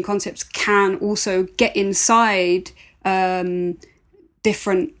Lacanian concepts can also get inside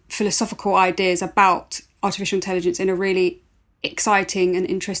different philosophical ideas about artificial intelligence in a really exciting and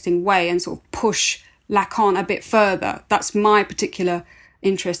interesting way, and sort of push Lacan a bit further. That's my particular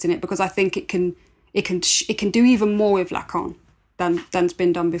interest in it, because I think it can do even more with Lacan than's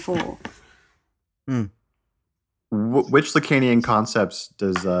been done before. Which Lacanian concepts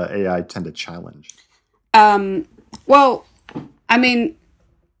does AI tend to challenge? Well, I mean,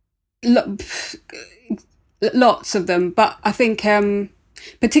 lots of them, but I think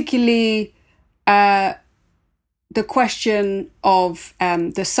particularly the question of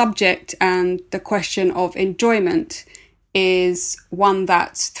the subject and the question of enjoyment is one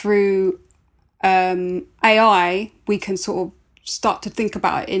that through AI we can sort of start to think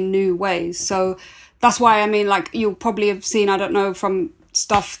about it in new ways. So that's why, I mean, like, you'll probably have seen, I don't know, from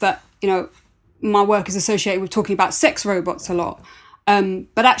stuff that, you know, my work is associated with talking about sex robots a lot.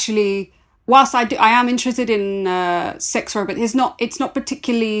 But actually, whilst I am interested in sex robots, it's not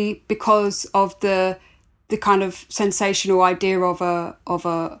particularly because of the kind of sensational idea of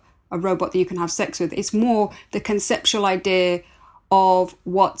a robot that you can have sex with. It's more the conceptual idea of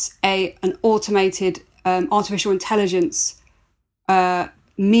what an automated artificial intelligence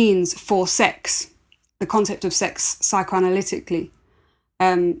means for sex, the concept of sex psychoanalytically.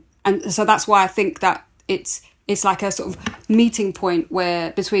 And so that's why I think that it's like a sort of meeting point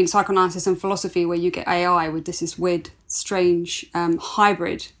where between psychoanalysis and philosophy, where you get AI with this weird, strange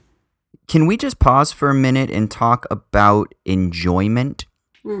hybrid. Can we just pause for a minute and talk about enjoyment?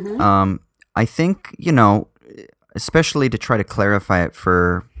 Mm-hmm. I think, you know, especially to try to clarify it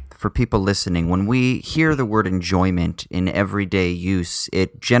for people listening, when we hear the word enjoyment in everyday use,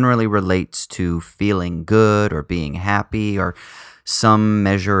 it generally relates to feeling good or being happy or some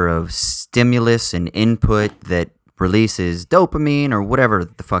measure of stimulus and input that releases dopamine or whatever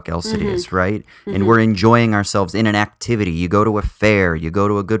the fuck else it is, right? Mm-hmm. And we're enjoying ourselves in an activity. You go to a fair, you go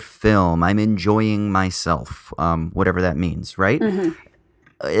to a good film, I'm enjoying myself, whatever that means, right?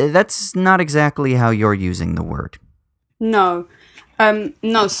 Mm-hmm. That's not exactly how you're using the word. No.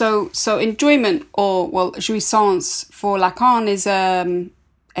 No, so enjoyment, or, well, jouissance for Lacan is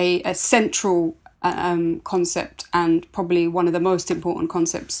a central concept, and probably one of the most important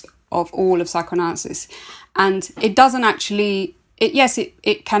concepts of all of psychoanalysis. And it doesn't actually,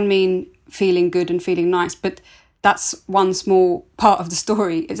 it can mean feeling good and feeling nice, but that's one small part of the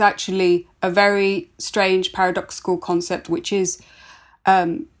story. It's actually a very strange, paradoxical concept, which is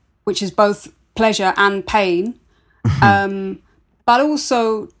both pleasure and pain. But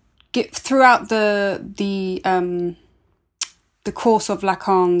also, throughout the course of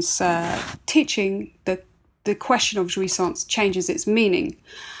Lacan's teaching, the question of jouissance changes its meaning.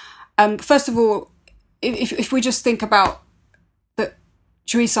 First of all, if we just think about the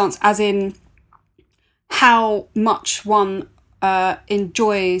jouissance as in how much one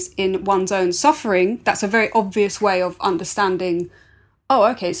enjoys in one's own suffering, that's a very obvious way of understanding. Oh,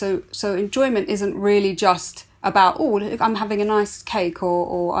 okay, so enjoyment isn't really just about, oh, I'm having a nice cake,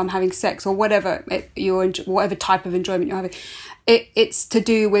 or I'm having sex, or whatever whatever type of enjoyment you're having. It's to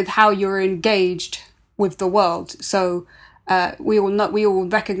do with how you're engaged with the world. So we all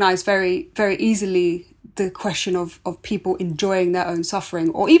recognize very, very easily the question of people enjoying their own suffering,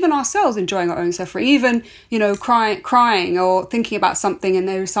 or even ourselves enjoying our own suffering, even, you know, crying or thinking about something, and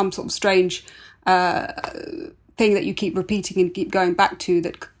there is some sort of strange thing that you keep repeating and keep going back to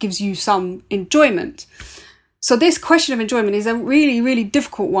that gives you some enjoyment. So this question of enjoyment is a really, really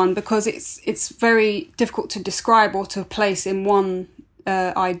difficult one, because it's very difficult to describe or to place in one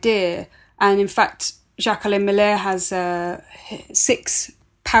idea. And in fact, Jacques-Alain Miller has 6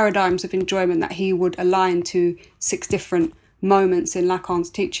 paradigms of enjoyment that he would align to 6 different moments in Lacan's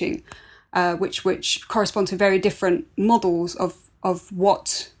teaching, which correspond to very different models of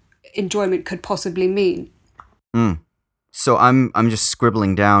what enjoyment could possibly mean. So I'm just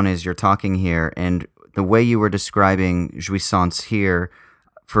scribbling down as you're talking here, and the way you were describing jouissance here,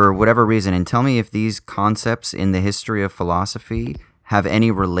 for whatever reason, and tell me if these concepts in the history of philosophy have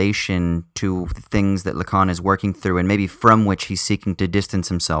any relation to the things that Lacan is working through, and maybe from which he's seeking to distance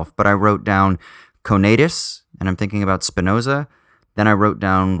himself. But I wrote down conatus, and I'm thinking about Spinoza. Then I wrote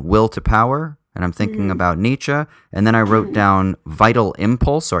down will to power, and I'm thinking about Nietzsche, and then I wrote down vital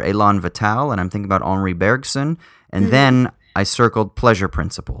impulse or élan vital, and I'm thinking about Henri Bergson, and then I circled pleasure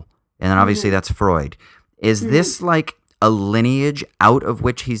principle, and then obviously that's Freud. Is this like a lineage out of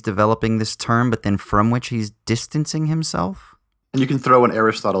which he's developing this term, but then from which he's distancing himself? And you can throw in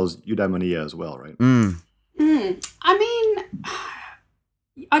Aristotle's eudaimonia as well, right? I mean,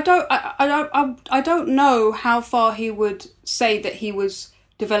 I don't know how far he would say that he was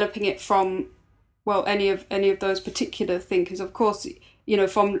developing it from, well, any of those particular thinkers. Of course, you know,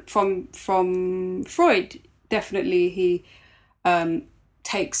 from Freud, definitely he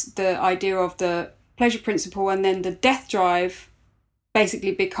takes the idea of the pleasure principle, and then the death drive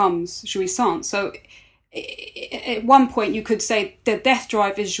basically becomes jouissance. So at one point you could say the death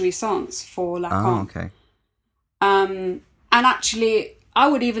drive is jouissance for Lacan. Oh, okay. And actually, I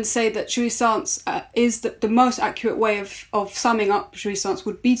would even say that jouissance is the most accurate way of summing up jouissance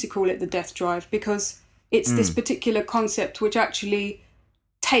would be to call it the death drive, because it's this particular concept which actually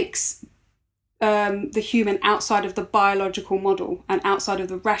takes the human outside of the biological model and outside of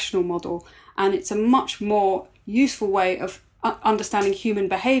the rational model. And it's a much more useful way of understanding human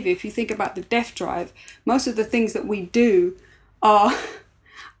behavior. If you think about the death drive, most of the things that we do are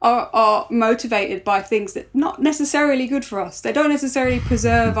motivated by things that not necessarily good for us. They don't necessarily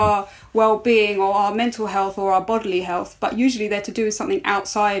preserve our well-being or our mental health or our bodily health, but usually they're to do with something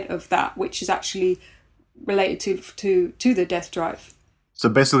outside of that, which is actually related to the death drive. So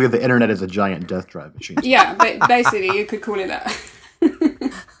basically the internet is a giant death drive machine. Yeah, basically you could call it that.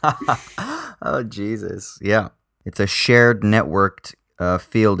 Oh, Jesus. Yeah. It's a shared networked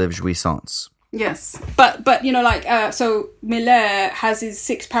field of jouissance. Yes, but you know, like so Miller has his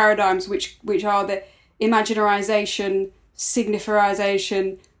 6 paradigms, which are the imaginarization,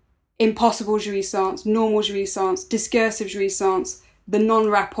 signification, impossible jouissance, normal jouissance, discursive jouissance, the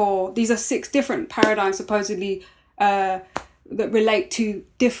non-rapport. These are 6 different paradigms supposedly that relate to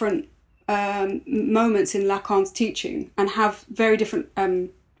different moments in Lacan's teaching and have very different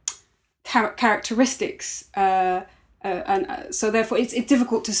characteristics. And so therefore it's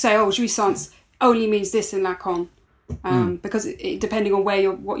difficult to say, oh, jouissance only means this in Lacan, because depending on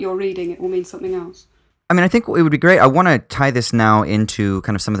what you're reading, it will mean something else. I mean, I think it would be great. I want to tie this now into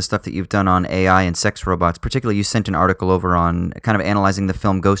kind of some of the stuff that you've done on AI and sex robots. Particularly, you sent an article over on kind of analyzing the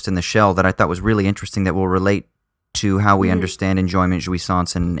film Ghost in the Shell that I thought was really interesting, that will relate to how we understand enjoyment,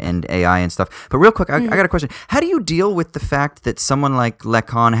 jouissance, and AI and stuff. But real quick, I got a question. How do you deal with the fact that someone like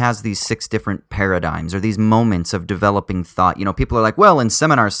Lacan has these 6 different paradigms or these moments of developing thought? You know, people are like, well, in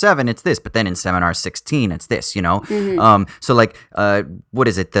Seminar 7, it's this, but then in Seminar 16, it's this, you know? So like, what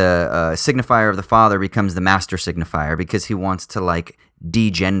is it? The signifier of the father becomes the master signifier because he wants to like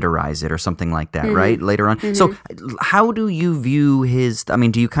degenderize it or something like that, right? Later on. So how do you view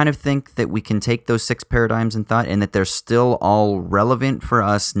do you kind of think that we can take those 6 paradigms in thought and that they're still all relevant for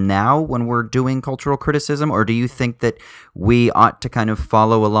us now when we're doing cultural criticism? Or do you think that we ought to kind of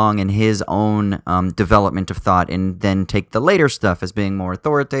follow along in his own development of thought and then take the later stuff as being more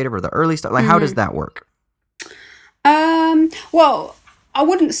authoritative, or the early stuff? Like, how does that work? Well, I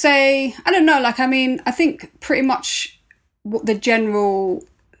wouldn't say, I don't know, like, I mean, I think pretty much what the general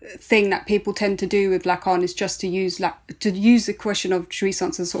thing that people tend to do with Lacan is just to use the question of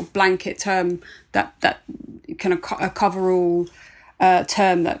jouissance as a sort of blanket term that kind of a coverall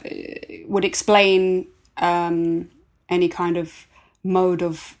term that would explain any kind of mode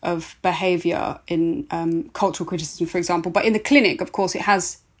of behavior in cultural criticism, for example. But in the clinic, of course, it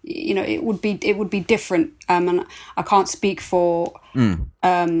has, you know, it would be different, and I can't speak for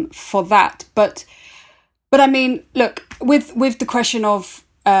that, But I mean, look, with the question of,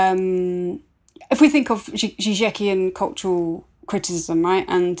 if we think of Žižekian cultural criticism, right,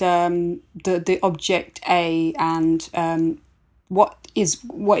 and the object A, and what is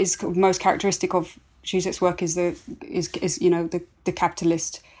most characteristic of Žižek's work is you know the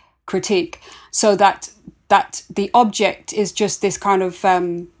capitalist critique, so that the object is just this kind of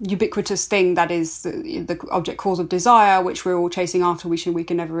ubiquitous thing that is the object cause of desire, which we're all chasing after, we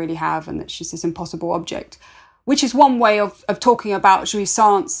can never really have, and it's just this impossible object, which is one way of talking about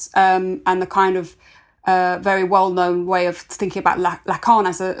jouissance, and the kind of very well-known way of thinking about Lacan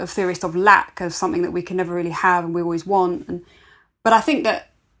as a theorist of lack, as something that we can never really have and we always want. But I think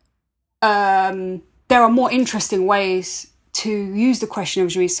that there are more interesting ways to use the question of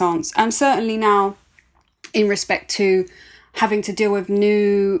jouissance, and certainly now, in respect to having to deal with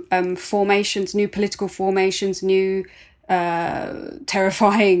new formations, new political formations, new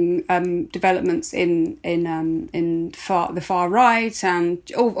terrifying developments in the far right,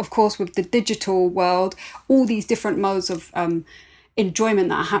 and of course with the digital world, all these different modes of enjoyment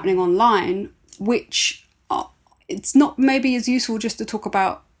that are happening online. which it's not maybe as useful just to talk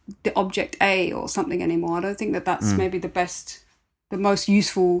about the object A or something anymore. I don't think that that's maybe the most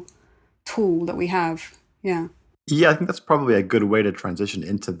useful tool that we have. Yeah. Yeah, I think that's probably a good way to transition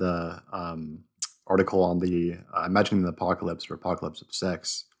into the article on the Imagining the Apocalypse or Apocalypse of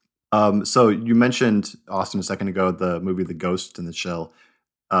Sex. So you mentioned, Austin, a second ago, the movie The Ghost in the Shell,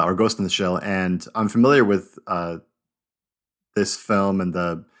 or Ghost in the Shell, and I'm familiar with this film,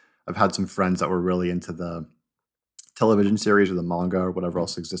 and I've had some friends that were really into the television series or the manga or whatever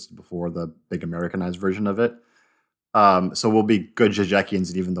else existed before the big Americanized version of it. So we'll be good Jajekians,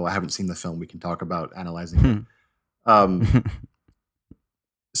 and even though I haven't seen the film, we can talk about analyzing it.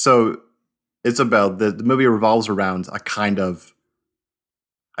 So it's about the movie revolves around a kind of,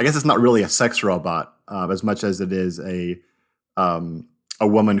 I guess it's not really a sex robot as much as it is a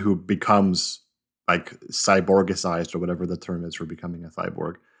woman who becomes like cyborgicized or whatever the term is for becoming a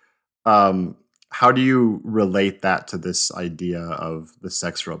cyborg. How do you relate that to this idea of the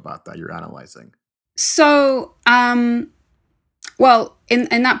sex robot that you're analyzing? So, well,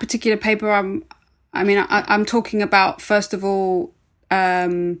 in that particular paper, I'm talking about, first of all,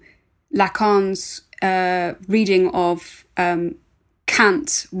 Lacan's reading of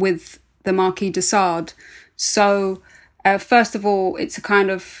Kant with the Marquis de Sade. So, first of all, it's a kind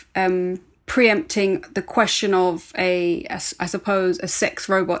of preempting the question of I suppose, a sex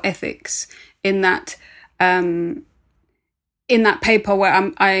robot ethics, in that paper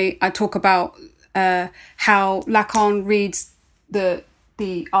where I talk about how Lacan reads the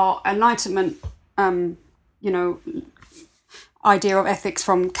Enlightenment, idea of ethics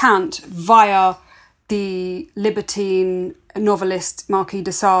from Kant via the libertine novelist Marquis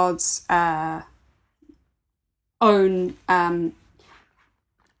de Sade's own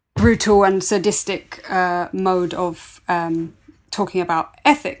brutal and sadistic mode of talking about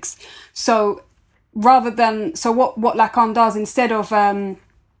ethics. So what Lacan does, instead of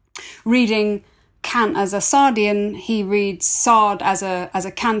reading Kant as a Sardian, he reads Sade as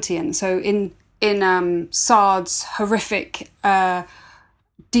a Kantian. So in Sade's horrific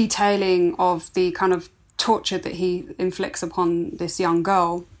detailing of the kind of torture that he inflicts upon this young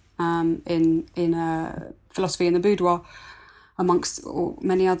girl in Philosophy in the Boudoir, amongst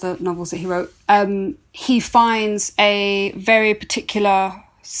many other novels that he wrote, he finds a very particular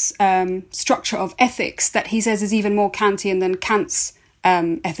structure of ethics that he says is even more Kantian than Kant's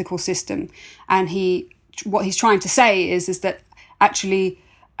ethical system. And what he's trying to say is that actually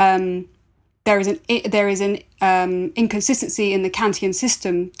there is an inconsistency in the Kantian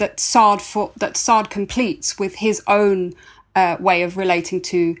system that Sade completes with his own way of relating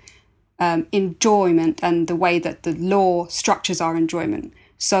to enjoyment and the way that the law structures our enjoyment,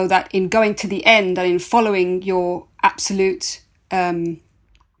 so that in going to the end and in following your absolute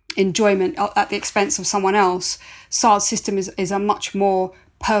enjoyment at the expense of someone else, Sade's system is a much more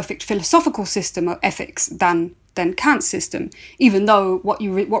perfect philosophical system of ethics than Kant's system, even though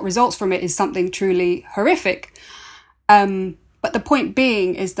what results from it is something truly horrific. But the point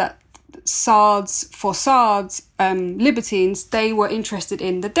being is that Sade's libertines, they were interested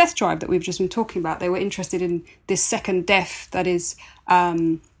in the death drive that we've just been talking about. They were interested in this second death that is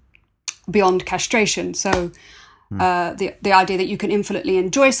beyond castration. So the idea that you can infinitely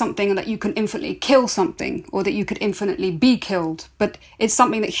enjoy something and that you can infinitely kill something, or that you could infinitely be killed. But it's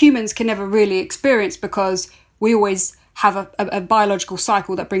something that humans can never really experience, because we always have a biological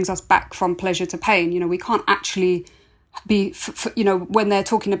cycle that brings us back from pleasure to pain. We can't actually be, when they're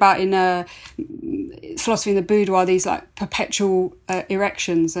talking about in Philosophy in the Boudoir, these like perpetual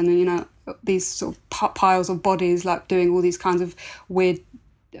erections and, these sort of piles of bodies like doing all these kinds of weird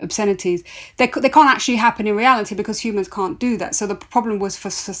obscenities. They can't actually happen in reality, because humans can't do that. So the problem was for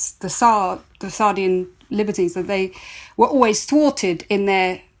the Sardian libertines, that they were always thwarted in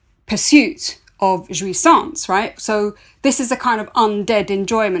their pursuit of jouissance, right? So this is a kind of undead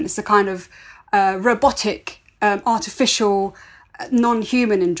enjoyment. It's a kind of robotic, artificial,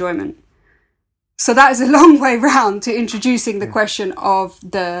 non-human enjoyment. So that is a long way round to introducing the question of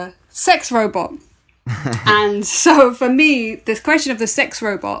the sex robot. And so for me, this question of the sex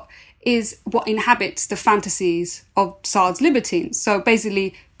robot is what inhabits the fantasies of Sade's libertines. So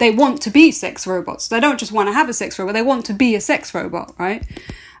basically, they want to be sex robots. They don't just want to have a sex robot, they want to be a sex robot, right?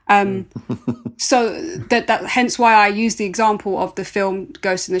 So that hence why I use the example of the film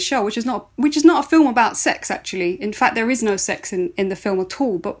Ghost in the Shell, which is not a film about sex, actually. In fact, there is no sex in the film at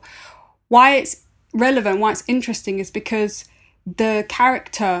all. But why it's relevant, why it's interesting, is because the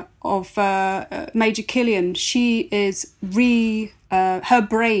character of Major Killian, she is her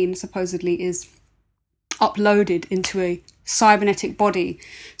brain supposedly is uploaded into a cybernetic body.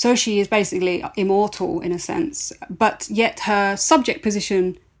 So she is basically immortal in a sense, but yet her subject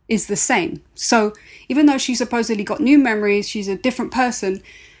position is the same. So even though she supposedly got new memories, she's a different person,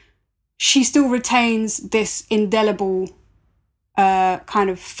 she still retains this indelible kind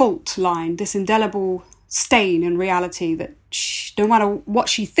of fault line, this indelible stain in reality that no matter what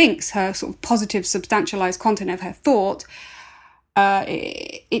she thinks, her sort of positive substantialized content of her thought,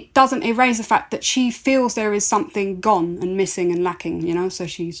 it doesn't erase the fact that she feels there is something gone and missing and lacking, you know, so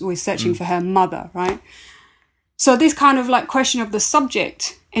she's always searching for her mother, right? So this kind of like question of the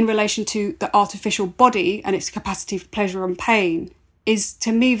subject in relation to the artificial body and its capacity for pleasure and pain is,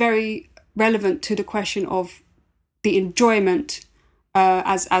 to me, very relevant to the question of the enjoyment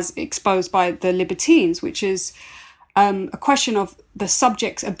as exposed by the libertines, which is a question of the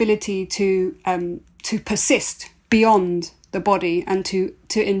subject's ability to persist beyond the body and to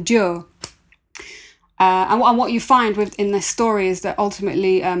endure. And what you find in this story is that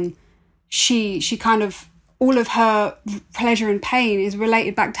ultimately she kind of, all of her pleasure and pain is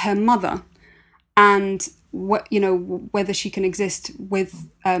related back to her mother, and whether she can exist with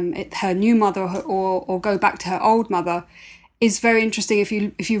her new mother or go back to her old mother is very interesting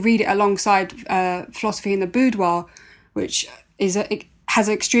if you read it alongside Philosophy in the Boudoir, which has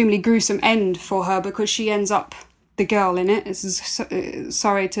an extremely gruesome end for her because she ends up, the girl in it,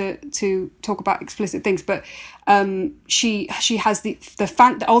 sorry to talk about explicit things, but she has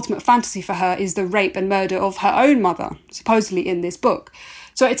the ultimate fantasy for her is the rape and murder of her own mother, supposedly in this book.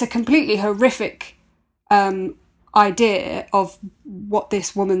 So it's a completely horrific idea of what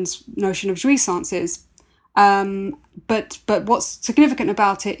this woman's notion of jouissance is. But what's significant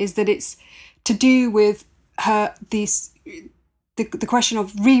about it is that it's to do with the question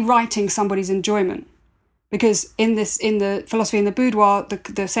of rewriting somebody's enjoyment. Because in the Philosophy in the Boudoir,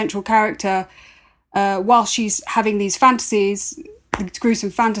 the central character, while she's having these fantasies, these gruesome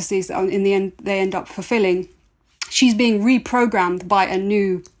fantasies that in the end they end up fulfilling, she's being reprogrammed by a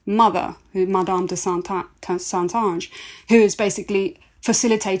new mother, Madame de Saint-Ange, who is basically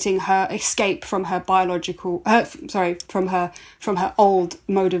facilitating her escape from her from her old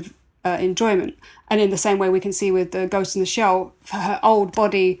mode of enjoyment. And in the same way we can see with the Ghost in the Shell, her old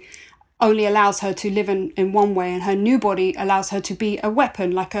body only allows her to live in one way, and her new body allows her to be a weapon,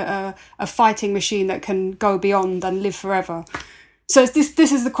 like a fighting machine that can go beyond and live forever. So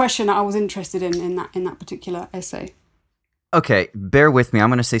this is the question that I was interested in that particular essay. Okay, bear with me. I'm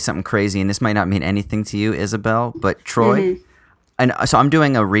going to say something crazy, and this might not mean anything to you, Isabel, but Troy, and so I'm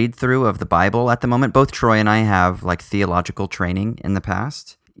doing a read through of the Bible at the moment. Both Troy and I have like theological training in the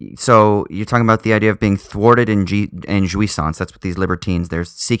past. So you're talking about the idea of being thwarted in jouissance. That's what these libertines, they're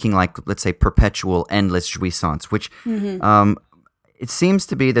seeking, like, let's say, perpetual, endless jouissance, which it seems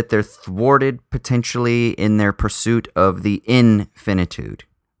to be that they're thwarted potentially in their pursuit of the infinitude,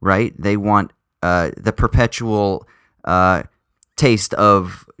 right? They want the perpetual taste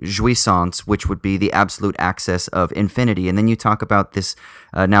of jouissance, which would be the absolute access of infinity. And then you talk about this,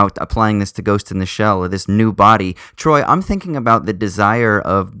 now applying this to Ghost in the Shell, or this new body. Troy, I'm thinking about the desire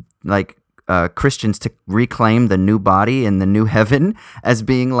of like Christians to reclaim the new body and the new heaven as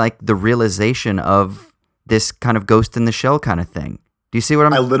being like the realization of this kind of Ghost in the Shell kind of thing. Do you see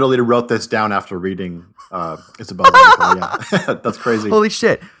what I literally wrote this down after reading Isabel's article. Yeah. That's crazy. Holy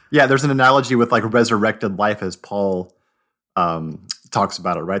shit. Yeah, there's an analogy with like resurrected life as Paul talks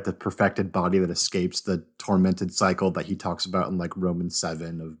about it, right? The perfected body that escapes the tormented cycle that he talks about in like Romans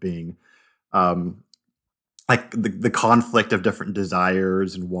 7 of being like the conflict of different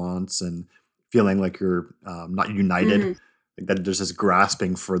desires and wants and feeling like you're not united. Like that there's this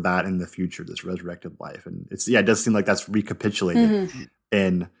grasping for that in the future, this resurrected life. And it does seem like that's recapitulated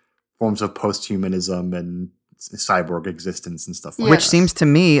in forms of posthumanism and cyborg existence and stuff like that. Which seems to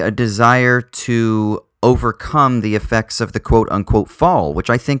me a desire to overcome the effects of the quote-unquote fall, which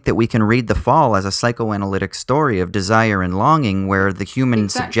I think that we can read the fall as a psychoanalytic story of desire and longing, where the human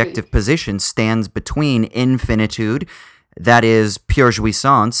subjective position stands between infinitude, that is pure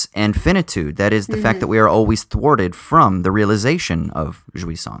jouissance, and finitude, that is the fact that we are always thwarted from the realization of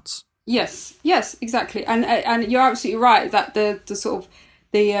jouissance. Yes, exactly. And you're absolutely right that the sort of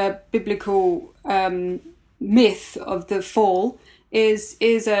the biblical myth of the fall is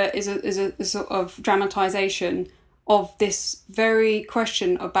a sort of dramatization of this very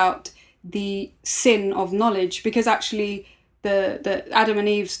question about the sin of knowledge, because actually the Adam and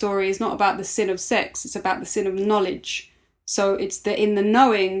Eve story is not about the sin of sex, it's about the sin of knowledge. So it's in the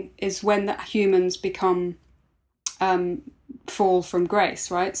knowing is when the humans become fall from grace,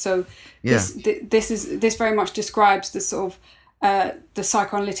 right? So this very much describes the sort of the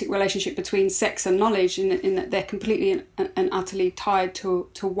psychoanalytic relationship between sex and knowledge, in that they're completely and utterly tied to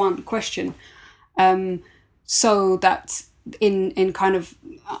one question. So that in kind of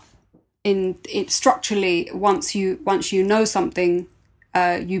in it structurally, once you know something,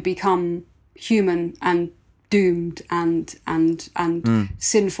 you become human and doomed and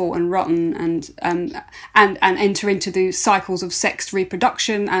sinful and rotten and enter into the cycles of sex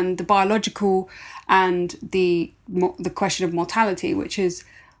reproduction and the biological and the question of mortality, which is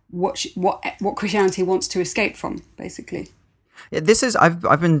what Christianity wants to escape from, basically. This is I've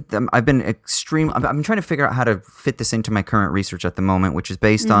been extreme. I've been trying to figure out how to fit this into my current research at the moment, which is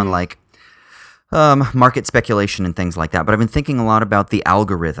based on like market speculation and things like that. But I've been thinking a lot about the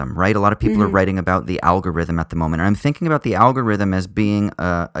algorithm, right? A lot of people are writing about the algorithm at the moment, and I'm thinking about the algorithm as being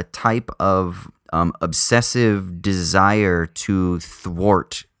a type of obsessive desire to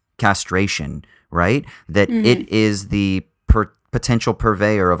thwart castration, right? That it is the potential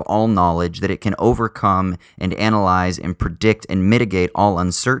purveyor of all knowledge, that it can overcome and analyze and predict and mitigate all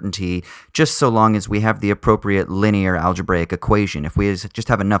uncertainty, just so long as we have the appropriate linear algebraic equation. If we just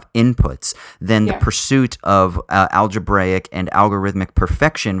have enough inputs, then the pursuit of algebraic and algorithmic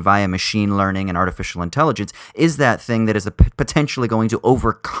perfection via machine learning and artificial intelligence is that thing that is potentially going to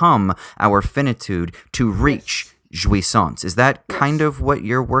overcome our finitude to reach jouissance. Is that kind of what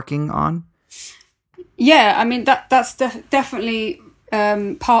you're working on? Yeah, I mean that's definitely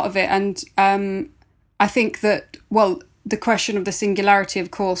part of it, and I think that, well, the question of the singularity,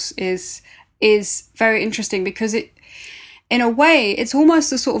 of course, is very interesting, because it, in a way, it's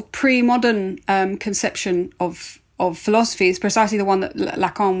almost a sort of pre-modern conception of philosophy. It's precisely the one that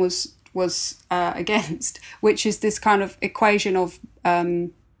Lacan was against, which is this kind of equation of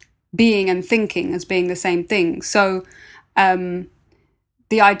being and thinking as being the same thing. So the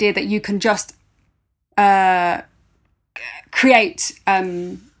idea that you can just create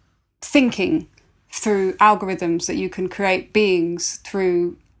thinking through algorithms, that you can create beings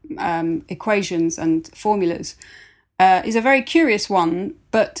through equations and formulas, is a very curious one.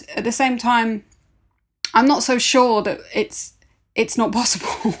 But at the same time, I'm not so sure that it's not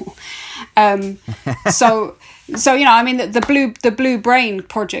possible. So you know, I mean, the Blue Brain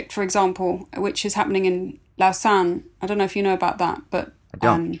project, for example, which is happening in Lausanne. I don't know if you know about that, but I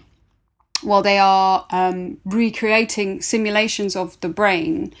don't. Well, they are recreating simulations of the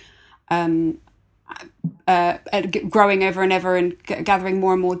brain, growing over and ever, and gathering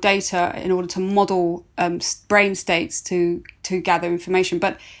more and more data in order to model brain states to gather information.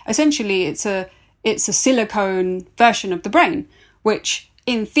 But essentially, it's a silicone version of the brain, which,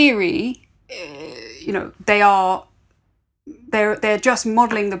 in theory, you know, they're just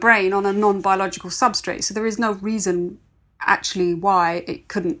modeling the brain on a non-biological substrate. So there is no reason actually why it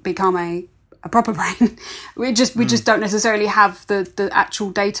couldn't become a proper brain. we just don't necessarily have the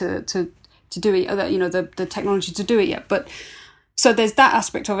actual data to do it, you know, the technology to do it yet. But so there's that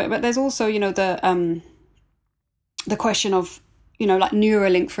aspect of it, but there's also, you know, the question of, you know, like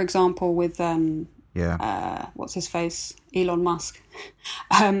Neuralink, for example, with what's his face, Elon Musk,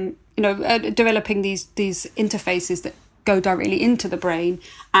 you know, developing these interfaces that go directly into the brain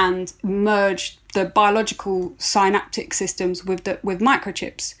and merge the biological synaptic systems with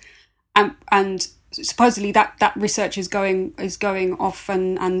microchips, and supposedly that research is going off,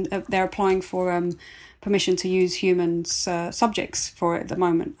 and they're applying for permission to use humans subjects for it at the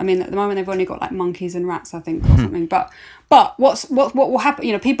moment. I mean, at the moment they've only got like monkeys and rats, I think, or something. But what will happen?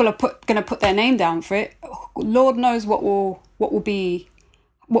 You know, people are going to put their name down for it. Lord knows what will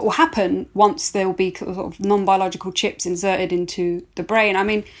happen once there will be sort of non-biological chips inserted into the brain. I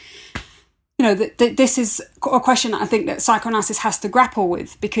mean, you know, this is a question that I think that psychoanalysis has to grapple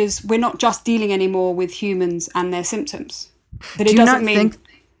with, because we're not just dealing anymore with humans and their symptoms. That it doesn't mean...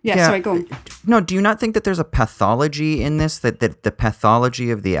 Yeah, sorry, go on. No, do you not think that there's a pathology in this, that the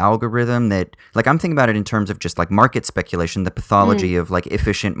pathology of the algorithm, that, like, I'm thinking about it in terms of just like market speculation, the pathology of like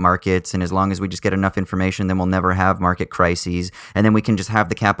efficient markets, and as long as we just get enough information, then we'll never have market crises, and then we can just have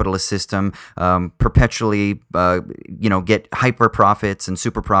the capitalist system perpetually, you know, get hyper profits and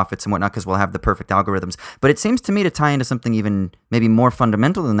super profits and whatnot, because we'll have the perfect algorithms. But it seems to me to tie into something even maybe more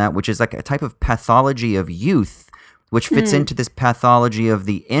fundamental than that, which is like a type of pathology of youth, which fits into this pathology of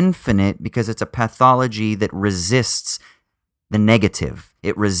the infinite, because it's a pathology that resists the negative.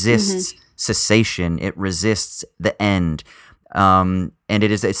 It resists cessation. It resists the end. And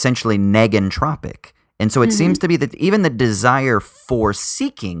it is essentially negentropic. And so it seems to be that even the desire for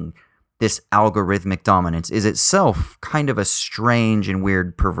seeking this algorithmic dominance is itself kind of a strange and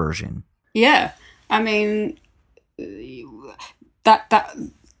weird perversion. Yeah. I mean, the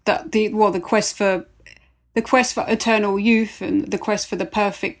quest for the quest for eternal youth and the quest for the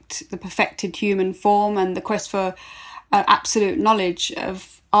perfected human form and the quest for absolute knowledge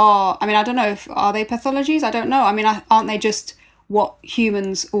I don't know if are they pathologies? I don't know. I mean, aren't they just what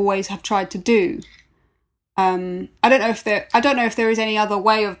humans always have tried to do? I don't know if there is any other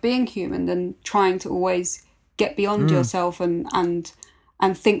way of being human than trying to always get beyond yourself and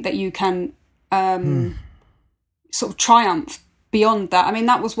think that you can sort of triumph beyond that. I mean,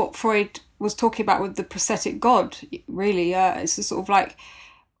 that was what Freud was talking about with the prosthetic god. Really, it's a sort of like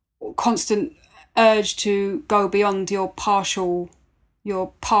constant urge to go beyond your partial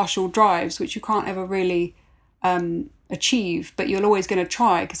drives, which you can't ever really achieve, but you're always going to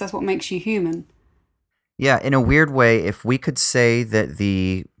try because that's what makes you human. Yeah, in a weird way, if we could say that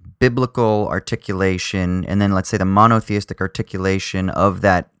the biblical articulation and then let's say the monotheistic articulation of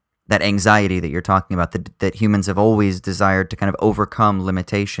that anxiety that you're talking about, that humans have always desired to kind of overcome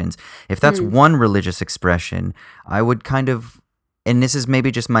limitations, if that's one religious expression, I would kind of, and this is maybe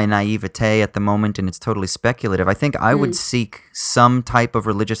just my naivete at the moment and it's totally speculative, I think I would seek some type of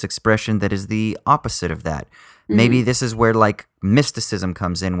religious expression that is the opposite of that. Maybe this is where like mysticism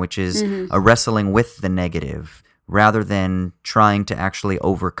comes in, which is a wrestling with the negative rather than trying to actually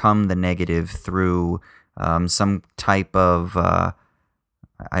overcome the negative through some type of,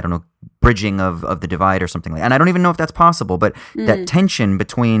 bridging of the divide or something like that. And I don't even know if that's possible, but that tension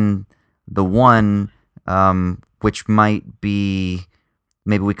between the one, which might be,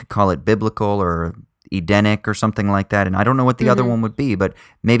 maybe we could call it biblical or Edenic or something like that. And I don't know what the other one would be, but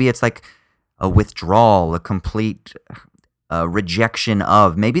maybe it's like a withdrawal, a complete rejection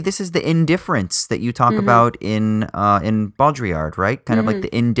of. Maybe this is the indifference that you talk about in Baudrillard, right? Kind of like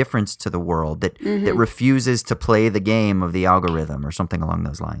the indifference to the world that refuses to play the game of the algorithm or something along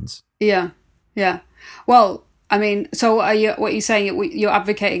those lines. Yeah. Well, I mean, so what you're saying? You're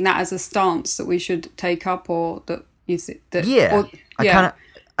advocating that as a stance that we should take up, or that you think that? Yeah,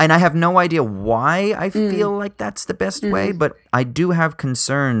 and I have no idea why I feel like that's the best way, but I do have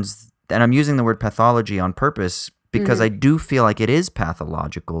concerns. And I'm using the word pathology on purpose because I do feel like it is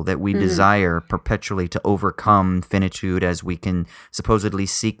pathological that we desire perpetually to overcome finitude as we can supposedly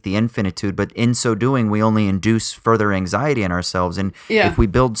seek the infinitude. But in so doing, we only induce further anxiety in ourselves. And if we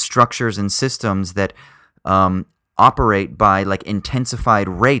build structures and systems that operate by like intensified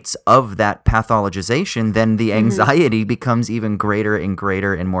rates of that pathologization, then the anxiety becomes even greater and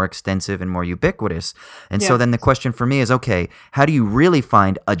greater and more extensive and more ubiquitous. And so then the question for me is, okay, how do you really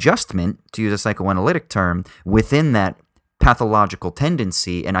find adjustment, to use a psychoanalytic term, within that pathological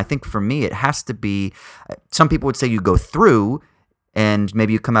tendency? And I think for me, it has to be, some people would say you go through and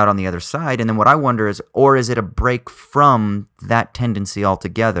maybe you come out on the other side. And then what I wonder is, or is it a break from that tendency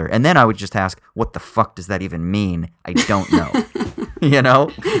altogether? And then I would just ask, what the fuck does that even mean? I don't know. You know?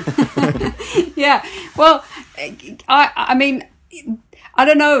 Yeah. Well, I mean, I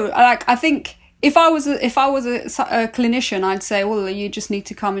don't know. Like, I think if I was a clinician, I'd say, well, you just need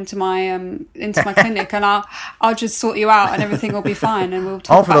to come into my clinic, and I'll just sort you out, and everything will be fine, and we'll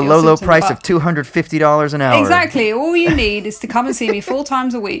talk all for the low price of $250 an hour. Exactly. All you need is to come and see me 4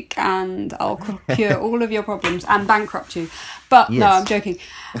 times a week, and I'll cure all of your problems and bankrupt you. But no, I'm joking.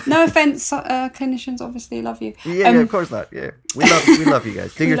 No offense, clinicians obviously love you. Yeah, of course not. Yeah, we love you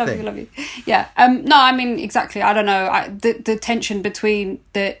guys. Do your thing. We love you. Yeah. No, I mean, exactly. I don't know. The tension between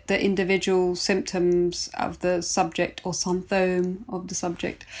the individual symptoms of the subject or symptom of the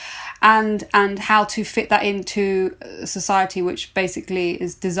subject, and how to fit that into a society which basically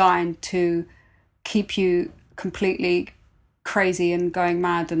is designed to keep you completely crazy and going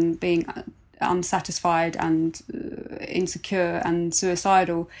mad and being unsatisfied and insecure and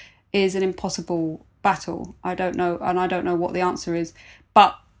suicidal is an impossible battle. I don't know, and I don't know what the answer is,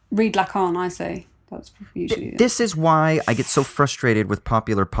 but read Lacan, I say. That's usually this is why I get so frustrated with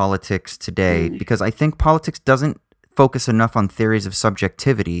popular politics today, because I think politics doesn't focus enough on theories of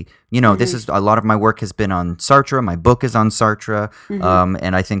subjectivity. You know, this is, a lot of my work has been on Sartre. My book is on Sartre.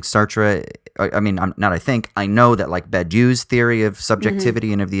 And I think Sartre, I know that like Badiou's theory of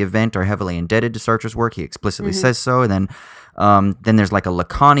subjectivity and of the event are heavily indebted to Sartre's work. He explicitly says so. And then there's like a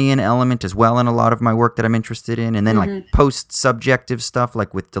Lacanian element as well in a lot of my work that I'm interested in. And then like post-subjective stuff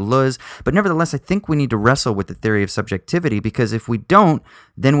like with Deleuze. But nevertheless, I think we need to wrestle with the theory of subjectivity, because if we don't,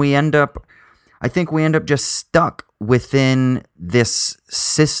 then we end up just stuck within this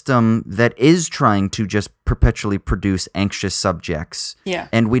system that is trying to just perpetually produce anxious subjects. Yeah.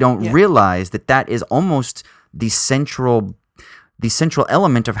 And we don't realize that is almost the central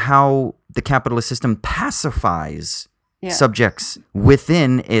element of how the capitalist system pacifies subjects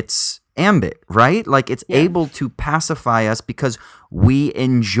within its ambit, right? Like it's able to pacify us because we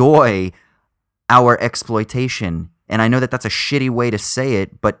enjoy our exploitation. And I know that that's a shitty way to say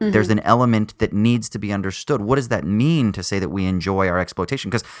it, but there's an element that needs to be understood. What does that mean to say that we enjoy our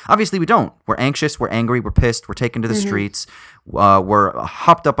exploitation? Because obviously we don't. We're anxious, we're angry, we're pissed, we're taken to the streets, we're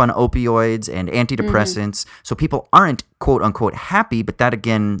hopped up on opioids and antidepressants. So people aren't quote unquote happy, but that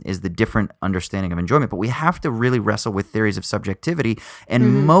again is the different understanding of enjoyment. But we have to really wrestle with theories of subjectivity.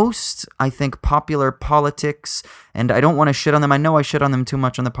 And most, I think, popular politics, and I don't want to shit on them. I know I shit on them too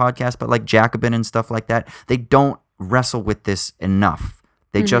much on the podcast, but like Jacobin and stuff like that, they don't wrestle with this enough.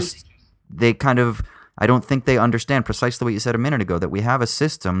 They just, they kind of, I don't think they understand precisely what you said a minute ago, that we have a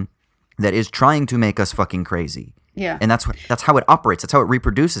system that is trying to make us fucking crazy. Yeah. And that's how it operates. That's how it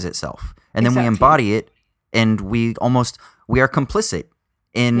reproduces itself. And then we embody it, and we are complicit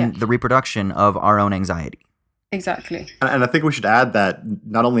in the reproduction of our own anxiety. Exactly. And I think we should add that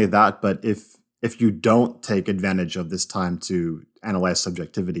not only that, but if you don't take advantage of this time to analyze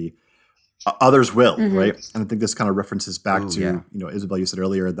subjectivity, others will, right? And I think this kind of references back to, Isabel, you said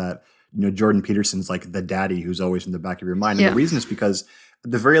earlier that, Jordan Peterson's like the daddy who's always in the back of your mind. And the reason is because at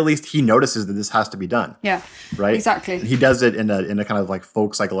the very least he notices that this has to be done. Yeah. Right? Exactly. And he does it in a kind of like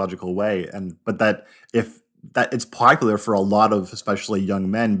folk psychological way. But that it's popular for a lot of especially young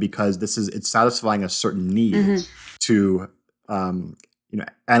men because it's satisfying a certain need to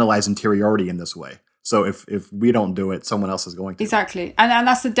analyze interiority in this way. So if we don't do it, someone else is going to. Exactly. And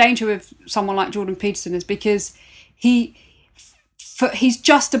that's the danger with someone like Jordan Peterson, is because he's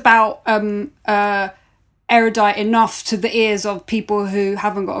just about erudite enough to the ears of people who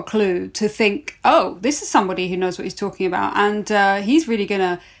haven't got a clue to think, oh, this is somebody who knows what he's talking about, and he's really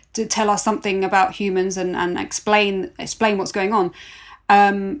going to tell us something about humans and explain what's going on.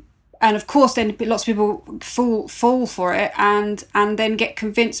 And of course, then lots of people fall for it and then get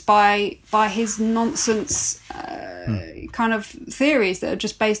convinced by his nonsense kind of theories that are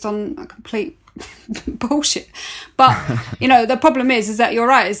just based on a complete bullshit. But the problem is that you're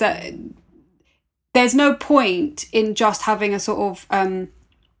right. Is that there's no point in just having a sort of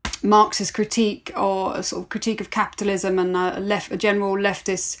Marxist critique or a sort of critique of capitalism and a general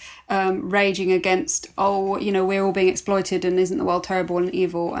leftist raging against, we're all being exploited and isn't the world terrible and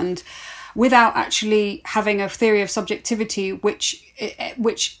evil, and without actually having a theory of subjectivity which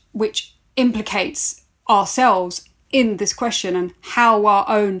implicates ourselves in this question, and how our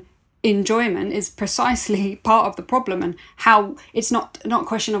own enjoyment is precisely part of the problem, and how it's not a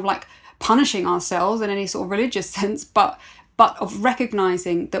question of like punishing ourselves in any sort of religious sense, but of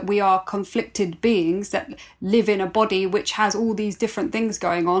recognizing that we are conflicted beings that live in a body which has all these different things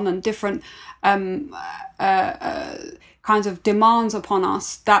going on and different kinds of demands upon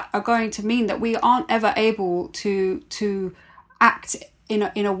us that are going to mean that we aren't ever able to act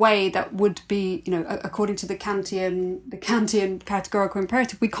in a way that would be, according to the Kantian categorical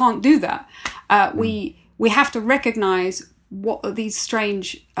imperative. We can't do that. We have to recognize what are these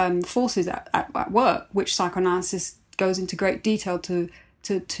strange forces at work, which psychoanalysis goes into great detail to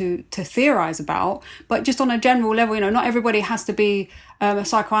theorize about. But just on a general level, not everybody has to be a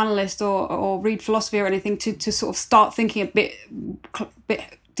psychoanalyst or read philosophy or anything to sort of start thinking a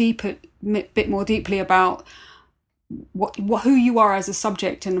bit more deeply about who you are as a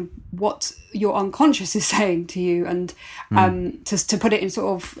subject and what your unconscious is saying to you, and to put it in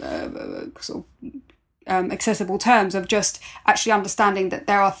sort of accessible terms of just actually understanding that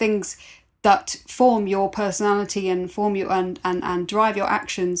there are things that form your personality and form you and drive your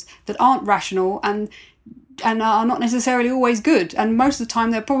actions that aren't rational and are not necessarily always good, and most of the time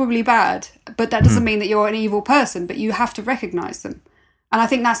they're probably bad, but that doesn't mean that you're an evil person, but you have to recognize them. And I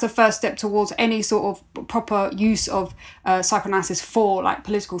think that's the first step towards any sort of proper use of psychoanalysis for like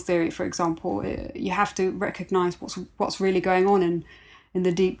political theory, for example. You have to recognize what's really going on in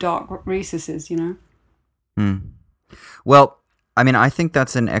the deep dark recesses, Well, I mean, I think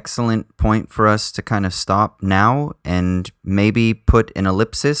that's an excellent point for us to kind of stop now and maybe put an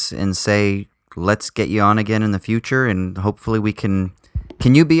ellipsis and say, let's get you on again in the future, and hopefully we can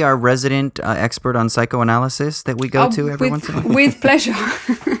you be our resident expert on psychoanalysis that we go to every once in a while? With pleasure.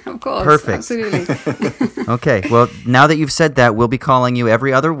 Of course. Perfect. Absolutely. Okay. Well, now that you've said that, we'll be calling you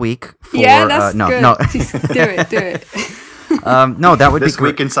every other week for... Yeah, that's good. No. Just do it. No, that would this be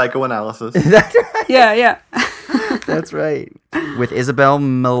great. week in psychoanalysis. Yeah. That's right. With Isabel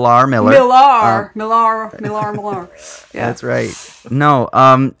Millar. Millar. Yeah. That's right. No.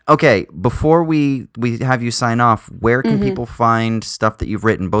 Okay. Before we have you sign off, where can people find stuff that you've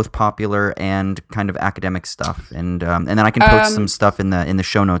written, both popular and kind of academic stuff, and then I can post some stuff in the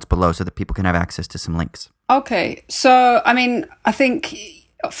show notes below so that people can have access to some links. Okay. So I mean, I think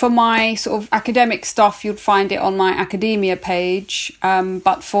for my sort of academic stuff, you'd find it on my academia page.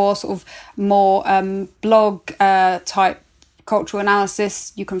 But for sort of more blog type cultural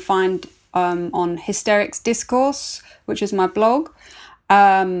analysis, you can find on Hysterics Discourse, which is my blog.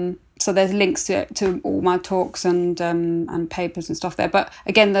 So there's links to all my talks and papers and stuff there. But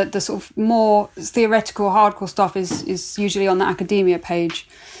again, the sort of more theoretical, hardcore stuff is usually on the academia page.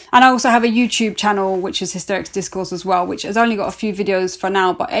 And I also have a YouTube channel, which is Hysterics Discourse as well, which has only got a few videos for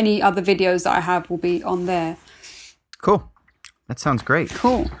now, but any other videos that I have will be on there. Cool. That sounds great.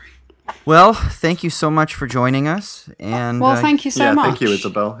 Cool. Well, thank you so much for joining us. And thank you so much. Thank you,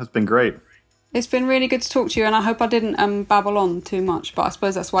 Isabel. It's been great. It's been really good to talk to you, and I hope I didn't babble on too much, but I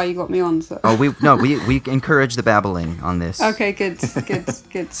suppose that's why you got me on. So. Oh, we encourage the babbling on this. Okay, good.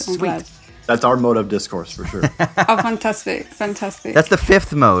 I'm glad. That's our mode of discourse, for sure. Oh, fantastic. That's the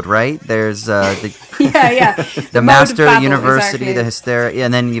fifth mode, right? There's the yeah. the master, babble, the university, exactly. the hysteria,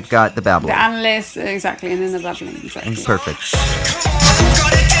 and then you've got the babbling. The analyst, exactly, and then the babbling, exactly. Perfect.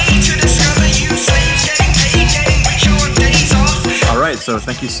 Got a day to discover you slaves getting paid, getting rich on days off. All right, so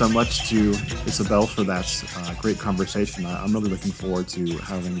thank you so much to Isabel for that great conversation. I'm really looking forward to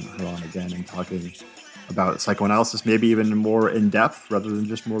having her on again and talking about psychoanalysis, maybe even more in depth rather than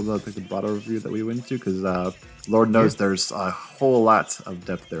just more of the broader review that we went into, because Lord knows there's a whole lot of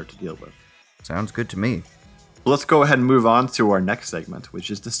depth there to deal with. Sounds good to me. Let's go ahead and move on to our next segment,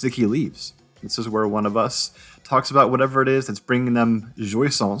 which is the sticky leaves. This is where one of us talks about whatever it is that's bringing them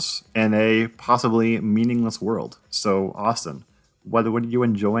jouissance in a possibly meaningless world. So, Austin, what are you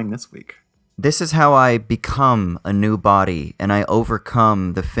enjoying this week? This is how I become a new body, and I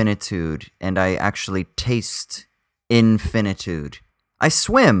overcome the finitude, and I actually taste infinitude. I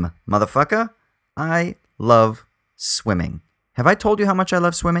swim, motherfucker. I love swimming. Have I told you how much I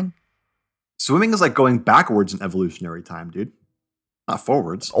love swimming? Swimming is like going backwards in evolutionary time, dude. Not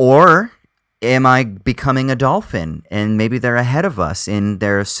forwards. Or am I becoming a dolphin, and maybe they're ahead of us in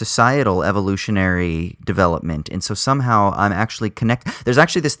their societal evolutionary development, and so somehow I'm actually connected. There's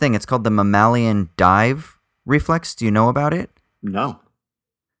actually this thing, it's called the mammalian dive reflex. Do you know about it? No.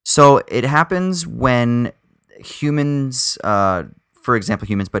 So it happens when humans, for example,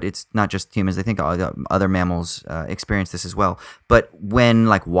 humans, but it's not just humans. I think other mammals experience this as well. But when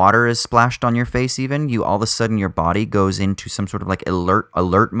like water is splashed on your face, even you all of a sudden your body goes into some sort of like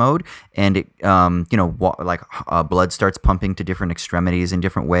alert mode, and it blood starts pumping to different extremities in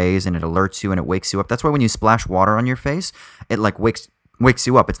different ways, and it alerts you and it wakes you up. That's why when you splash water on your face, it like wakes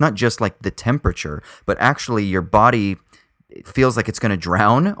you up. It's not just like the temperature, but actually your body feels like it's going to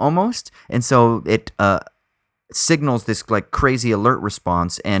drown almost, and so it signals this like crazy alert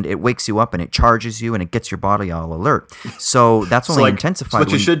response, and it wakes you up and it charges you and it gets your body all alert. So that's only intensified. So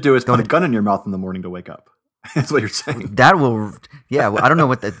what you should do is put a gun in your mouth in the morning to wake up. That's what you're saying. That will, yeah. I don't know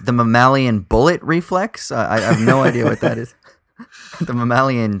what the mammalian bullet reflex. I have no idea what that is. The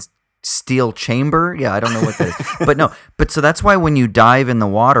mammalian steel chamber. Yeah, I don't know what that is. But no. But so that's why when you dive in the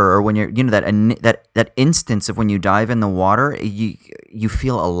water, or when you're, that instance of when you dive in the water, you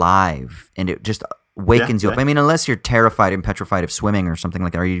feel alive, and it just wakens you up. I mean, unless you're terrified and petrified of swimming or something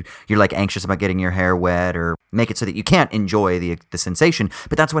like that, or you're like anxious about getting your hair wet, or make it so that you can't enjoy the sensation.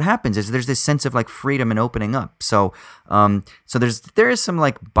 But that's what happens, is there's this sense of like freedom and opening up. So there is some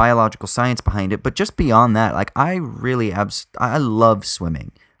like biological science behind it, but just beyond that, like I love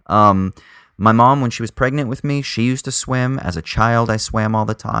swimming. My mom, when she was pregnant with me, she used to swim. As a child, I swam all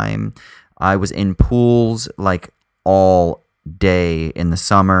the time. I was in pools like all day in the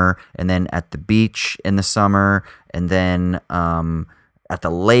summer, and then at the beach in the summer, and then at the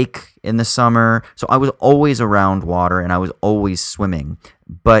lake in the summer. So I was always around water, and I was always swimming.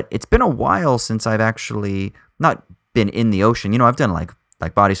 But it's been a while since I've actually not been in the ocean. You know, I've done like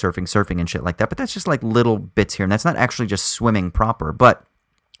body surfing and shit like that, but that's just like little bits here, and that's not actually just swimming proper. But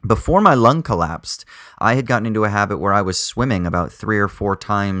before my lung collapsed, I had gotten into a habit where I was swimming about 3 or 4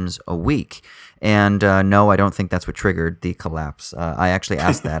 times a week. And no, I don't think that's what triggered the collapse. I actually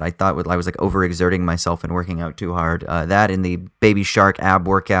asked that. I thought I was like overexerting myself and working out too hard. That and the Baby Shark ab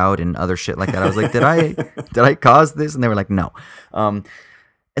workout and other shit like that. I was like, did I cause this? And they were like, no.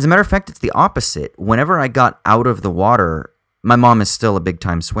 As a matter of fact, it's the opposite. Whenever I got out of the water, my mom is still a big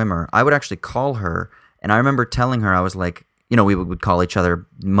time swimmer. I would actually call her, and I remember telling her, I was like, you know, we would call each other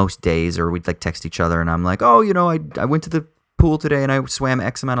most days, or we'd like text each other, and I'm like, oh, you know, I went to the pool today and I swam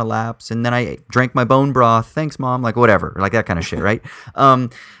X amount of laps, and then I drank my bone broth. Thanks, Mom. Like whatever, like that kind of shit, right?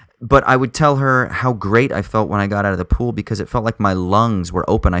 But I would tell her how great I felt when I got out of the pool because it felt like my lungs were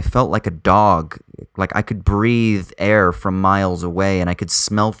open. I felt like a dog. Like I could breathe air from miles away and I could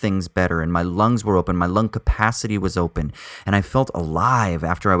smell things better and my lungs were open. My lung capacity was open. And I felt alive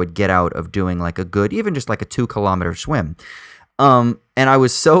after I would get out of doing like a good, even just like a 2-kilometer swim. And I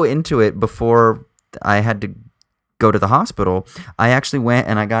was so into it before I had to go to the hospital. I actually went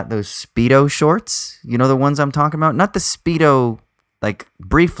and I got those Speedo shorts. You know the ones I'm talking about? Not the Speedo like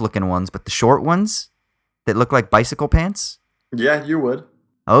brief looking ones, but the short ones that look like bicycle pants. Yeah, you would.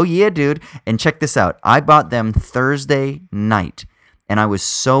 Oh yeah, dude. And check this out. I bought them Thursday night and I was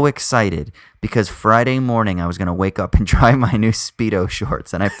so excited because Friday morning I was going to wake up and try my new Speedo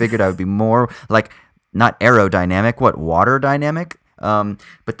shorts. And I figured I would be more like, not aerodynamic, water dynamic?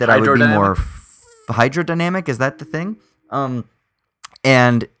 But that I would be more hydrodynamic. Is that the thing?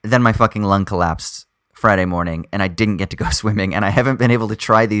 And then my fucking lung collapsed Friday morning and I didn't get to go swimming and I haven't been able to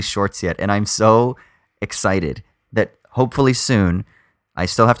try these shorts yet and I'm so excited that hopefully soon, I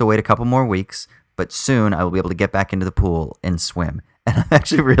still have to wait a couple more weeks, but soon I will be able to get back into the pool and swim. And I'm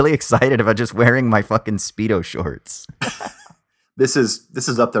actually really excited about just wearing my fucking Speedo shorts. This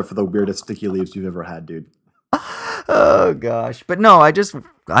is up there for the weirdest sticky leaves you've ever had, dude. Oh gosh. But no,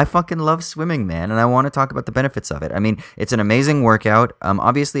 I fucking love swimming, man, and I want to talk about the benefits of it. I mean, it's an amazing workout.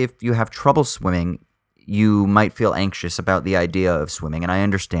 Obviously if you have trouble swimming, you might feel anxious about the idea of swimming, and I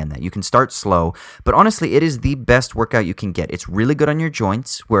understand that. You can start slow, but honestly, it is the best workout you can get. It's really good on your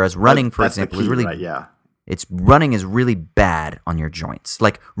joints, whereas running, for example, is really right, yeah. Running is really bad on your joints,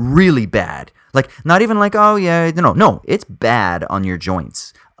 like really bad. Like not even like, oh yeah, no, it's bad on your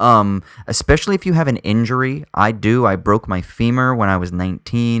joints. Especially if you have an injury. I broke my femur when I was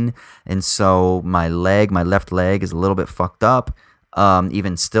 19, and so my left leg is a little bit fucked up.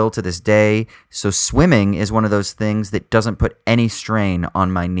 Even still to this day. So swimming is one of those things that doesn't put any strain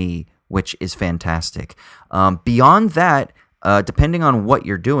on my knee, which is fantastic. Beyond that, depending on what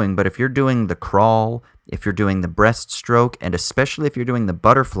you're doing, but if you're doing the crawl, if you're doing the breaststroke, and especially if you're doing the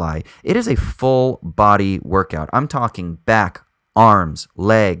butterfly, it is a full body workout. I'm talking back, arms,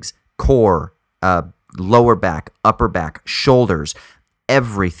 legs, core, lower back, upper back, shoulders,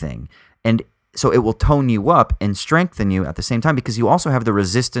 everything. And so it will tone you up and strengthen you at the same time because you also have the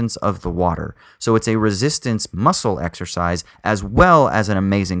resistance of the water. So it's a resistance muscle exercise as well as an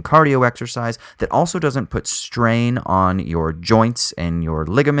amazing cardio exercise that also doesn't put strain on your joints and your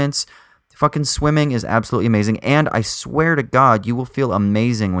ligaments. Fucking swimming is absolutely amazing. And I swear to God, you will feel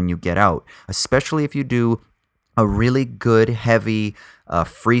amazing when you get out, especially if you do a really good, heavy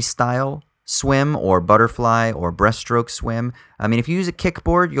freestyle swim or butterfly or breaststroke swim. I mean, if you use a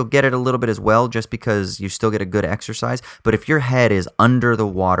kickboard, you'll get it a little bit as well just because you still get a good exercise. But if your head is under the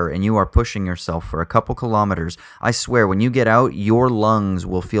water and you are pushing yourself for a couple kilometers, I swear when you get out, your lungs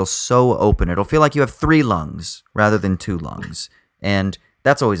will feel so open. It'll feel like you have 3 lungs rather than 2 lungs. And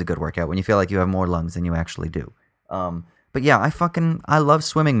that's always a good workout when you feel like you have more lungs than you actually do. But yeah, I love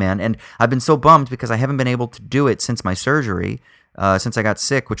swimming, man. And I've been so bummed because I haven't been able to do it since my surgery. Since I got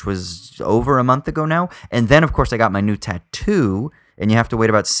sick, which was over a month ago now. And then, of course, I got my new tattoo, and you have to wait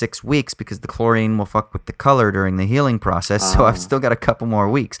about 6 weeks because the chlorine will fuck with the color during the healing process. So I've still got a couple more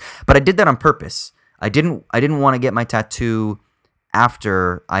weeks. But I did that on purpose. I didn't want to get my tattoo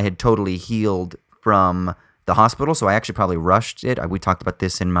after I had totally healed from the hospital. So I actually probably rushed it. We talked about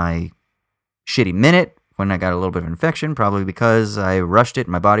this in my shitty minute when I got a little bit of infection, probably because I rushed it.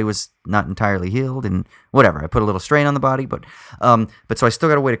 My body was not entirely healed and whatever. I put a little strain on the body, but so I still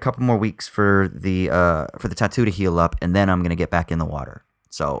got to wait a couple more weeks for the tattoo to heal up, and then I'm going to get back in the water.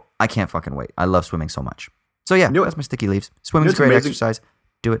 So I can't fucking wait. I love swimming so much. So yeah, that's my sticky leaves. Swimming's a great exercise.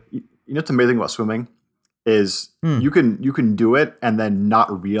 Do it. You know what's amazing about swimming is you can do it and then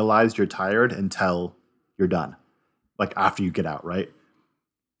not realize you're tired until you're done. Like after you get out, right?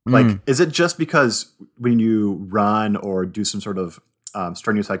 Like, is it just because when you run or do some sort of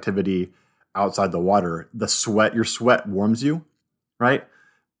strenuous activity outside the water, your sweat warms you, right?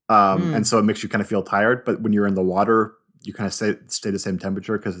 And so it makes you kind of feel tired. But when you're in the water, you kind of stay the same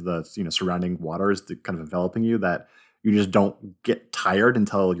temperature because of the surrounding water is kind of enveloping you, that you just don't get tired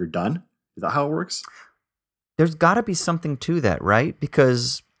until you're done. Is that how it works? There's got to be something to that, right?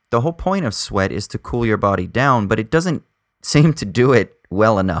 Because the whole point of sweat is to cool your body down, but it doesn't seem to do it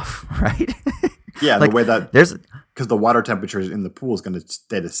well enough, right? Yeah, like, the way that because the water temperature in the pool is going to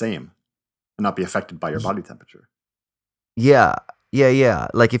stay the same and not be affected by your body temperature. Yeah.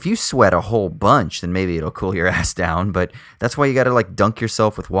 Like if you sweat a whole bunch, then maybe it'll cool your ass down. But that's why you got to like dunk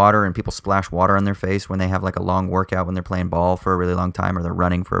yourself with water, and people splash water on their face when they have like a long workout, when they're playing ball for a really long time or they're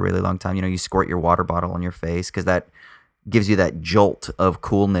running for a really long time. You squirt your water bottle on your face because that gives you that jolt of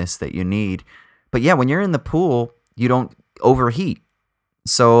coolness that you need. But yeah, when you're in the pool, you don't overheat.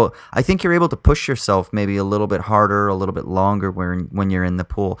 So I think you're able to push yourself maybe a little bit harder, a little bit longer when you're in the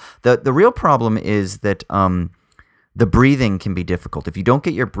pool. The real problem is that the breathing can be difficult. If you don't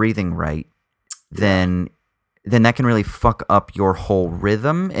get your breathing right, then that can really fuck up your whole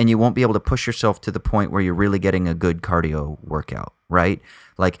rhythm, and you won't be able to push yourself to the point where you're really getting a good cardio workout, right?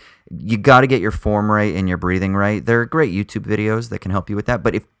 Like, you got to get your form right and your breathing right. There are great YouTube videos that can help you with that,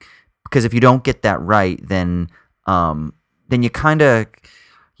 but because if you don't get that right, then you kind of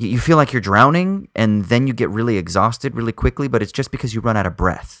you feel like you're drowning, and then you get really exhausted really quickly, but it's just because you run out of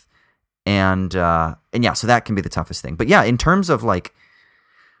breath. And yeah, so that can be the toughest thing. But yeah, in terms of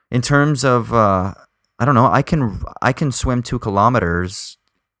I don't know, I can swim 2 kilometers,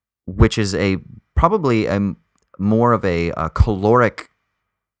 which is probably more of a caloric,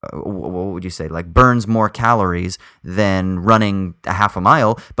 what would you say, like burns more calories than running a half a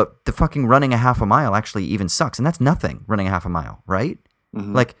mile. But the fucking running a half a mile actually even sucks, and that's nothing, running a half a mile, right?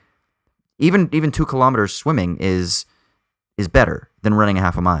 Mm-hmm. Like even 2 kilometers swimming is better than running a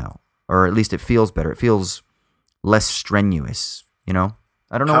half a mile, or at least it feels better. It feels less strenuous, you know?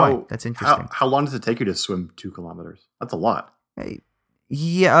 I don't know why. That's interesting. How long does it take you to swim 2 kilometers? That's a lot.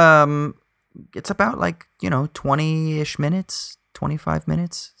 Yeah, it's about 20-ish minutes, 25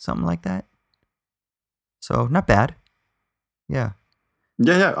 minutes, something like that. So not bad. Yeah.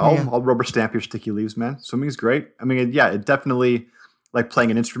 Yeah. I'll rubber stamp your sticky leaves, man. Swimming is great. I mean, yeah, it definitely, like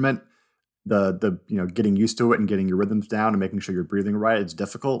playing an instrument, the getting used to it and getting your rhythms down and making sure you're breathing right, it's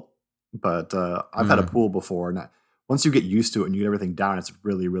difficult. But I've had a pool before, and once you get used to it and you get everything down, it's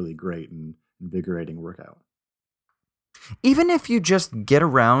really, really great and invigorating workout. Even if you just get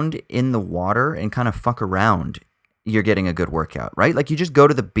around in the water and kind of fuck around, you're getting a good workout, right? Like, you just go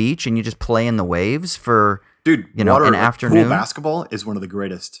to the beach and you just play in the waves for, water, an afternoon. Pool basketball is one of the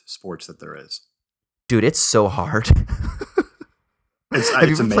greatest sports that there is. Dude, it's so hard.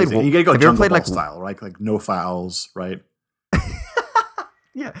 It's amazing. You gotta go jungle ball style, right? Like no fouls, right?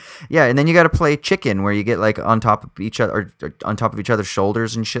 Yeah, and then you got to play chicken, where you get on top of each other, or on top of each other's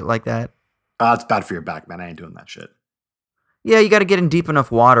shoulders and shit like that. It's bad for your back, man. I ain't doing that shit. Yeah, you got to get in deep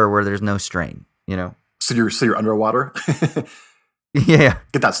enough water where there's no strain, So you're underwater. Yeah.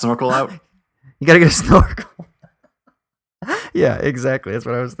 Get that snorkel out. You got to get a snorkel. Yeah, exactly. That's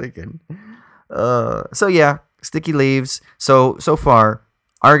what I was thinking. So yeah, sticky leaves. So far,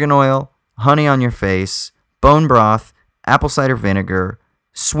 argan oil, honey on your face, bone broth, apple cider vinegar,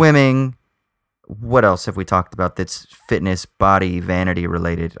 swimming. What else have we talked about that's fitness, body, vanity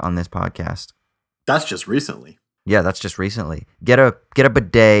related on this podcast? That's just recently. Yeah, that's just recently. Get a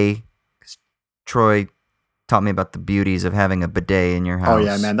bidet. Troy taught me about the beauties of having a bidet in your house. Oh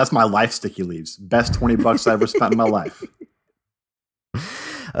yeah, man, that's my life, sticky leaves. Best $20 I ever spent in my life.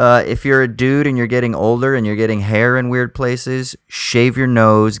 If you're a dude and you're getting older and you're getting hair in weird places, shave your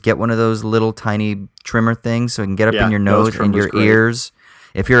nose. Get one of those little tiny trimmer things so it can get up in your nose and your ears.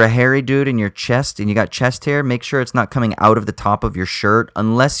 If you're a hairy dude in your chest and you got chest hair, make sure it's not coming out of the top of your shirt,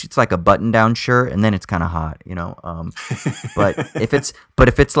 unless it's like a button-down shirt, and then it's kind of hot, But if it's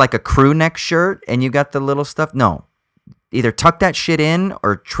like a crew neck shirt and you got the little stuff, no, either tuck that shit in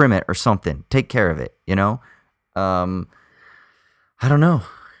or trim it or something. Take care of it, I don't know.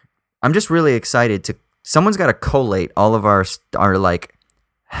 I'm just really excited someone's got to collate all of our like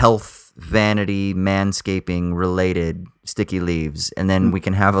health, vanity, manscaping related sticky leaves, and then we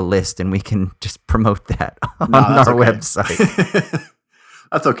can have a list and we can just promote that on our website.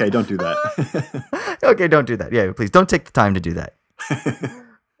 That's okay. Don't do that. Okay, don't do that. Yeah, please don't take the time to do that.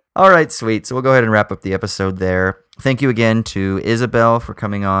 All right, sweet. So we'll go ahead and wrap up the episode there. Thank you again to Isabel for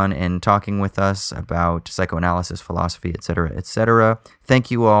coming on and talking with us about psychoanalysis, philosophy, etc., etc.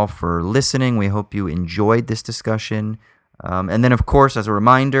 Thank you all for listening. We hope you enjoyed this discussion. And then, of course, as a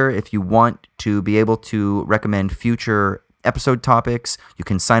reminder, if you want to be able to recommend future episode topics, you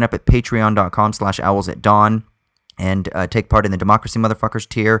can sign up at patreon.com/owlsatdawn and take part in the Democracy Motherfuckers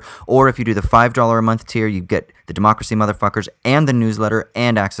tier. Or if you do the $5 a month tier, you get the Democracy Motherfuckers and the newsletter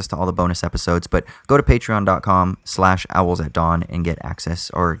and access to all the bonus episodes. But go to patreon.com/owlsatdawn and get access,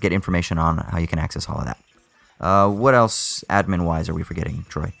 or get information on how you can access all of that. What else admin-wise are we forgetting,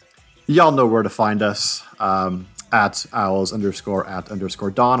 Troy? Y'all know where to find us. At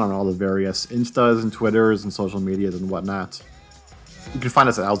owls_at_dawn on all the various Instas and Twitters and social medias and whatnot. You can find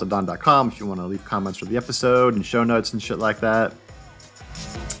us at owlsatdawn.com if you want to leave comments for the episode and show notes and shit like that.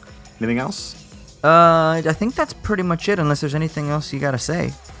 Anything else? I think that's pretty much it, unless there's anything else you gotta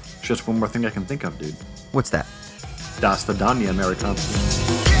say. Just one more thing I can think of, dude. What's that? Das Vidania,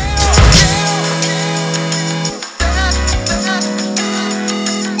 Amerikanski.